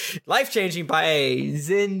D&D. Life-changing by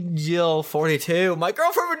Zingil42. My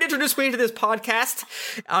girlfriend introduced me to this podcast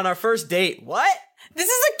on our first date. What? This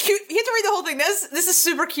is a cute... You have to read the whole thing. This is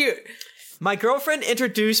super cute. My girlfriend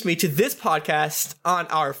introduced me to this podcast on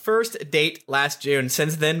our first date last June.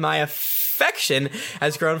 Since then, my affection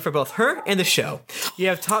has grown for both her and the show. You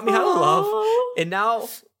have taught me how to love, and now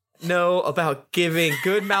know about giving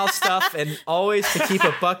good mouth stuff and always to keep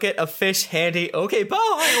a bucket of fish handy. Okay,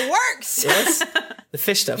 bye. It works. Yes, the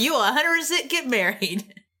fish stuff. You will 100% get married.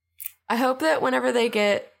 I hope that whenever they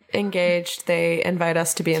get engaged, they invite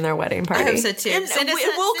us to be in their wedding party. I hope so too. And Send us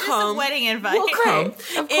a wedding invite. We'll come.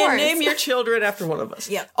 Of And course. name your children after one of us.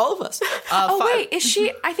 Yeah. All of us. Wait, is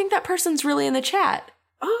she? I think that person's really in the chat.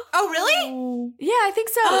 Oh, really? Yeah, I think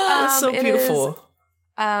so. That's so it beautiful. is,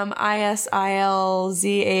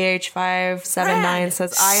 ISILZAH579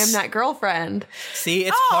 says, I am that girlfriend. See,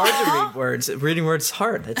 it's hard to read words. Reading words is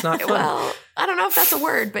hard. It's not fun. Well, I don't know if that's a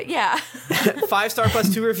word, but yeah. 5-star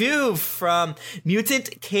plus 2 review from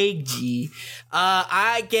Mutant KG.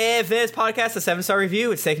 I gave this podcast a 7-star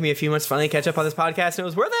review. It's taken me a few months to finally catch up on this podcast, and it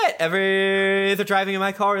was worth it. Either driving in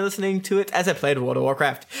my car or listening to it as I played World of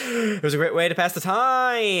Warcraft. It was a great way to pass the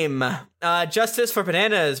time. Justice for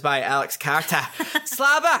Bananas by Alex Carter.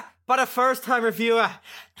 Slabber, but a first-time reviewer.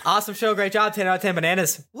 Awesome show, great job, 10 out of 10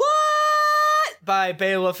 bananas. What? By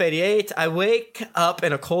Beowulf88. I wake up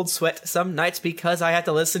in a cold sweat some nights because I have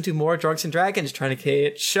to listen to more Drunks and Dragons trying to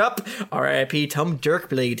catch up. R.I.P. Tom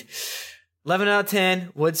Jerkbleed. 11 out of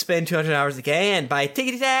 10. Would spend 200 hours again. By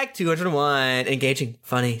Tickety Tag 201. Engaging,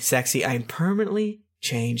 funny, sexy. I am permanently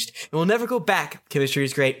changed and will never go back. Chemistry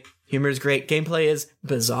is great. Humor is great. Gameplay is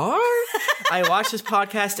bizarre. I watched this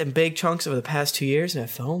podcast in big chunks over the past 2 years and I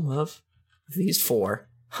fell in love with these 4.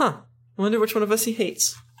 I wonder which one of us he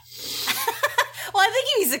hates. Well, I think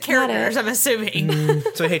he means the characters, I'm assuming.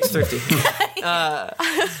 So he hates Thrifty.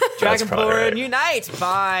 Dragonborn Unite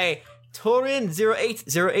by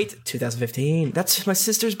Torin0808 2015. That's my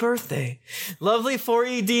sister's birthday. Lovely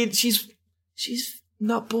 4ED. She's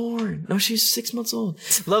not born. No, she's 6 months old.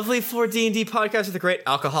 Lovely 4D&D podcast with a great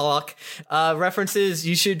alcoholic. References,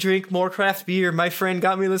 you should drink more craft beer. My friend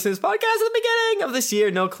got me listening to this podcast at the beginning of this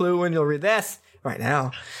year. No clue when you'll read this. Right now.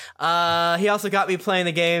 He also got me playing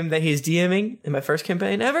the game that he's DMing in my first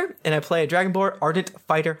campaign ever, and I play a Dragonborn Ardent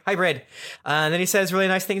Fighter Hybrid. And then he says really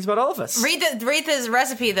nice things about all of us. Read this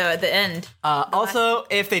recipe, though, at the end. Also,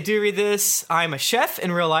 if they do read this, I'm a chef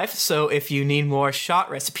in real life, so if you need more shot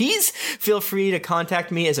recipes, feel free to contact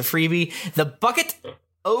me as a freebie. The Bucket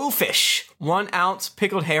O Fish. 1 ounce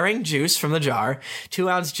pickled herring juice from the jar, 2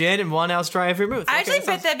 ounce gin, and 1 ounce dry vermouth. I actually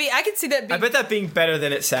bet I could see that being... I bet that being better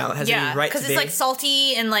than it sounds. Yeah, because it's like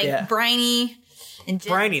salty and like briny. And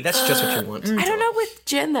gin. Briny, that's just what you want. I don't know with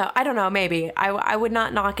gin, though. I don't know, maybe. I would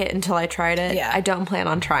not knock it until I tried it. Yeah. I don't plan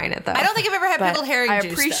on trying it, though. I don't think I've ever had pickled herring juice, I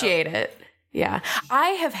appreciate it. Yeah. I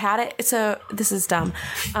have had it, so this is dumb,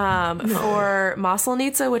 for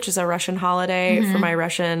Maslenitsa, which is a Russian holiday. For my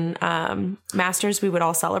Russian masters, we would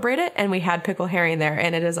all celebrate it, and we had pickle herring there,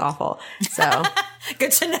 and it is awful. So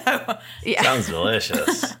good to know. Yeah. Sounds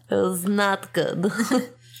delicious. It was not good.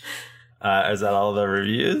 Is that all the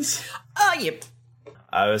reviews? Oh, yep.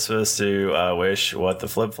 I was supposed to wish What the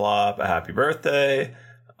Flip Flop a happy birthday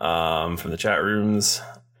from the chat rooms.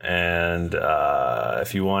 And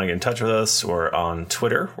if you want to get in touch with us, we're on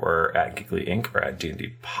Twitter. We're at Geekly Inc. or at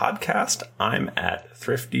D&D Podcast. I'm at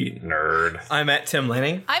Thrifty Nerd. I'm at Tim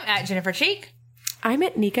Lanning. I'm at Jennifer Cheek. I'm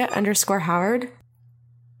at Nika_Howard.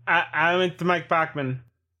 I'm at Mike Bachman.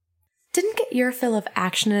 Didn't get your fill of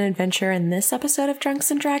action and adventure in this episode of Drunks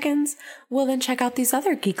and Dragons? Well, then check out these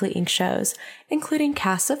other Geekly Inc. shows, including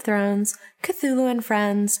Cast of Thrones, Cthulhu and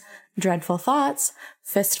Friends, Dreadful Thoughts,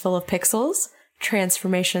 Fistful of Pixels,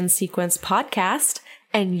 Transformation Sequence Podcast,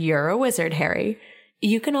 and You're a Wizard, Harry.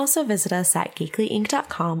 You can also visit us at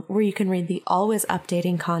geeklyinc.com, where you can read the always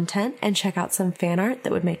updating content and check out some fan art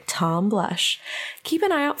that would make Tom blush. Keep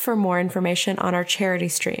an eye out for more information on our charity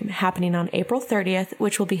stream happening on April 30th,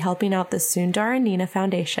 which will be helping out the Sundar and Nina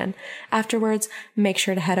Foundation. Afterwards, make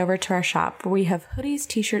sure to head over to our shop, where we have hoodies,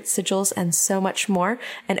 t-shirts, sigils, and so much more,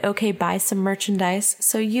 and buy some merchandise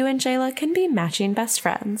so you and Jayla can be matching best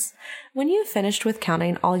friends. When you've finished with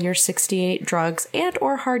counting all your 68 drugs and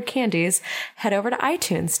or hard candies, head over to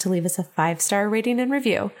iTunes to leave us a 5-star rating and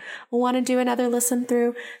review. Want to do another listen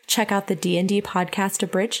through? Check out the D&D Podcast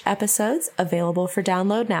Abridged episodes, available for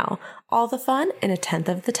download now. All the fun in a tenth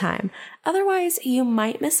of the time. Otherwise, you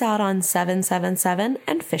might miss out on 777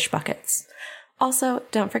 and Fish Buckets. Also,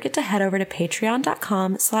 don't forget to head over to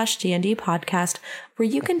patreon.com/D&D podcast, where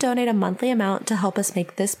you can donate a monthly amount to help us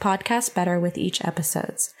make this podcast better with each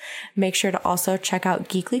episodes. Make sure to also check out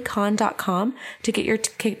geeklycon.com to get your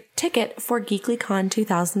ticket for GeeklyCon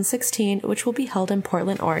 2016, which will be held in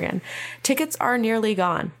Portland, Oregon. Tickets are nearly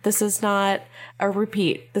gone. This is not a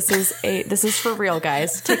repeat. This is for real,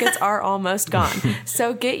 guys. Tickets are almost gone.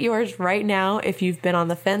 So get yours right now. If you've been on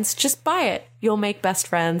the fence, just buy it. You'll make best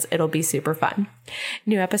friends. It'll be super fun.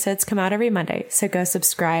 New episodes come out every Monday, so go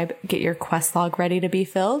subscribe, get your quest log ready to be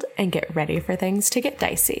filled, and get ready for things to get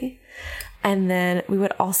dicey. And then we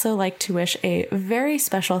would also like to wish a very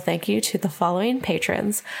special thank you to the following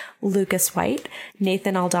patrons: Lucas White,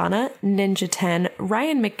 Nathan Aldana, Ninja 10,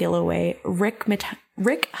 Ryan McGilloway,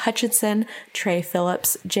 Rick Hutchinson, Trey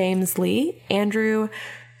Phillips, James Lee, Andrew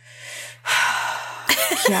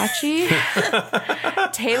Kiachi,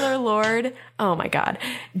 Taylor Lord, oh my god,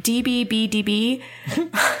 DBBDB,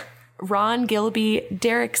 Ron Gilby,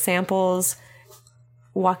 Derek Samples,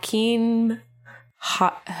 Joaquin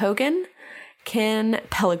Hogan, Ken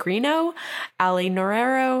Pellegrino, Ali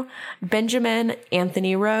Norero, Benjamin,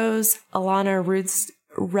 Anthony Rose, Alana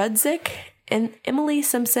Rudzik, and Emily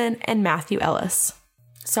Simpson, and Matthew Ellis.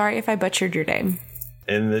 Sorry if I butchered your name.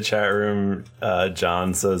 In the chat room,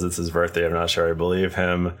 John says it's his birthday. I'm not sure I believe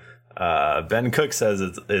him. Ben Cook says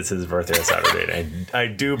it's his birthday on Saturday. I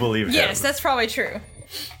do believe him. Yes, that's probably true.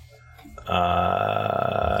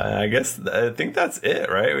 I think that's it,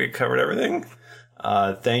 right? We covered everything.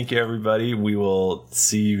 Thank you, everybody. We will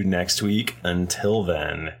see you next week. Until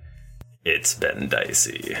then, it's been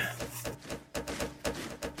dicey.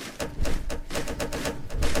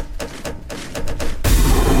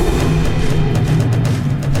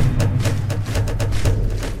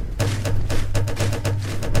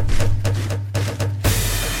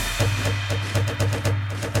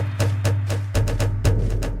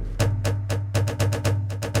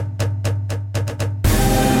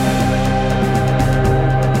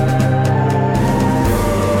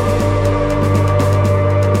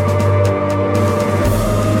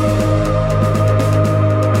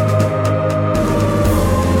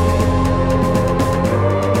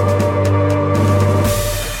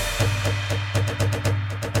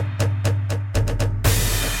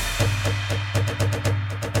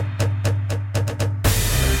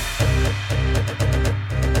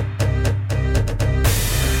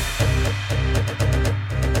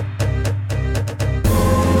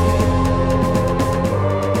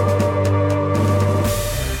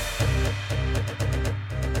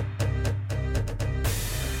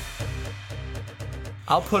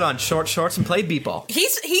 I'll put on short shorts and play beatball.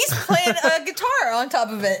 He's playing a guitar on top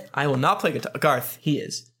of it. I will not play guitar. Garth, he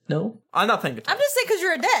is. No, I'm not playing guitar. I'm just saying because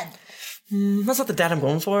you're a dad. That's not the dad I'm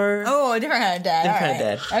going for. Oh, a different kind of dad. Different kind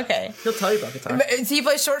All of right. dad. Okay. He'll tell you about guitar. So he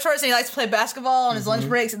plays short shorts and he likes to play basketball on his lunch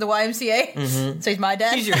breaks at the YMCA. Mm-hmm. So he's my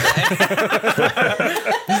dad. He's your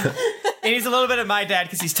dad. And he's a little bit of my dad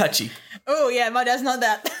because he's touchy. Oh yeah, my dad's not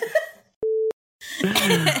that.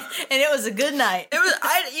 And it was a good night.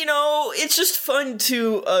 It's just fun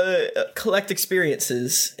to collect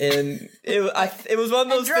experiences, and it was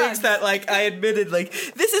one of those things that, like, I admitted, like,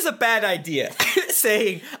 this is a bad idea.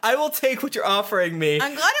 Saying, I will take what you're offering me.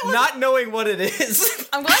 I'm glad it wasn't, not knowing what it is.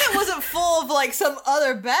 I'm glad it wasn't full of, like, some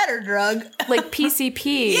other badder drug. Like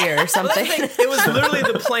PCP or something. It was literally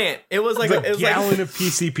the plant. It was like a gallon of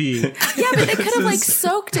PCP. Yeah, but they could have, like,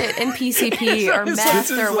 soaked it in PCP or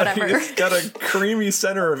meth or whatever. It's got a creamy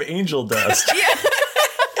center of angel dust. Yeah.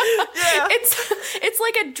 It's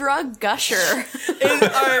like a drug gusher.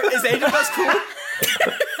 Is angel dust cool?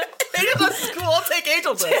 Angel dust is cool. I'll take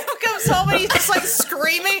angel dust. Tim comes home and he's just like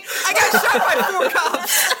screaming, I got shot by 4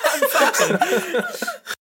 cops.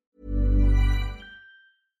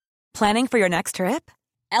 Planning for your next trip?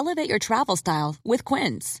 Elevate your travel style with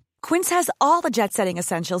Quince. Quince has all the jet-setting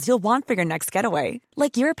essentials you'll want for your next getaway,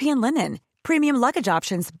 like European linen, premium luggage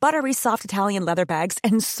options, buttery soft Italian leather bags,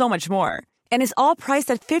 and so much more. And is all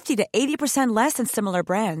priced at 50 to 80% less than similar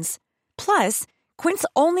brands. Plus, Quince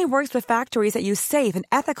only works with factories that use safe and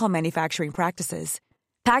ethical manufacturing practices.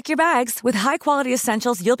 Pack your bags with high-quality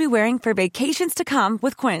essentials you'll be wearing for vacations to come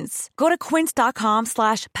with Quince. Go to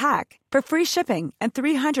quince.com/pack for free shipping and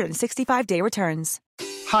 365-day returns.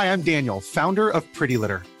 Hi, I'm Daniel, founder of Pretty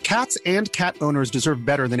Litter. Cats and cat owners deserve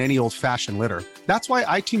better than any old-fashioned litter. That's why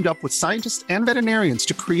I teamed up with scientists and veterinarians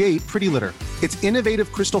to create Pretty Litter. Its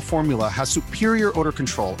innovative crystal formula has superior odor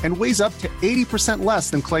control and weighs up to 80% less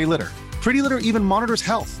than clay litter. Pretty Litter even monitors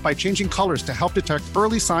health by changing colors to help detect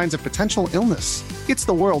early signs of potential illness. It's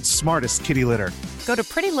the world's smartest kitty litter. Go to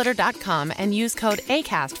prettylitter.com and use code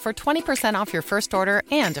ACAST for 20% off your first order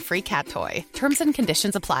and a free cat toy. Terms and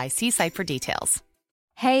conditions apply. See site for details.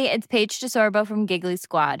 Hey, it's Paige DeSorbo from Giggly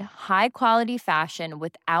Squad. High quality fashion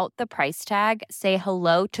without the price tag. Say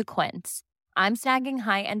hello to Quince. I'm snagging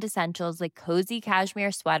high-end essentials like cozy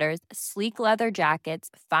cashmere sweaters, sleek leather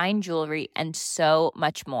jackets, fine jewelry, and so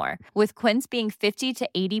much more. With Quince being 50 to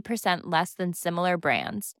 80% less than similar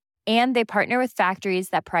brands. And they partner with factories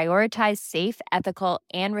that prioritize safe, ethical,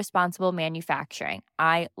 and responsible manufacturing.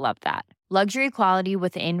 I love that. Luxury quality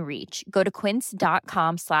within reach. Go to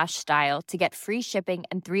quince.com/style to get free shipping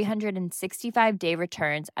and 365-day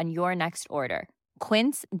returns on your next order.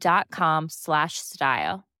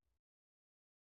 Quince.com/style.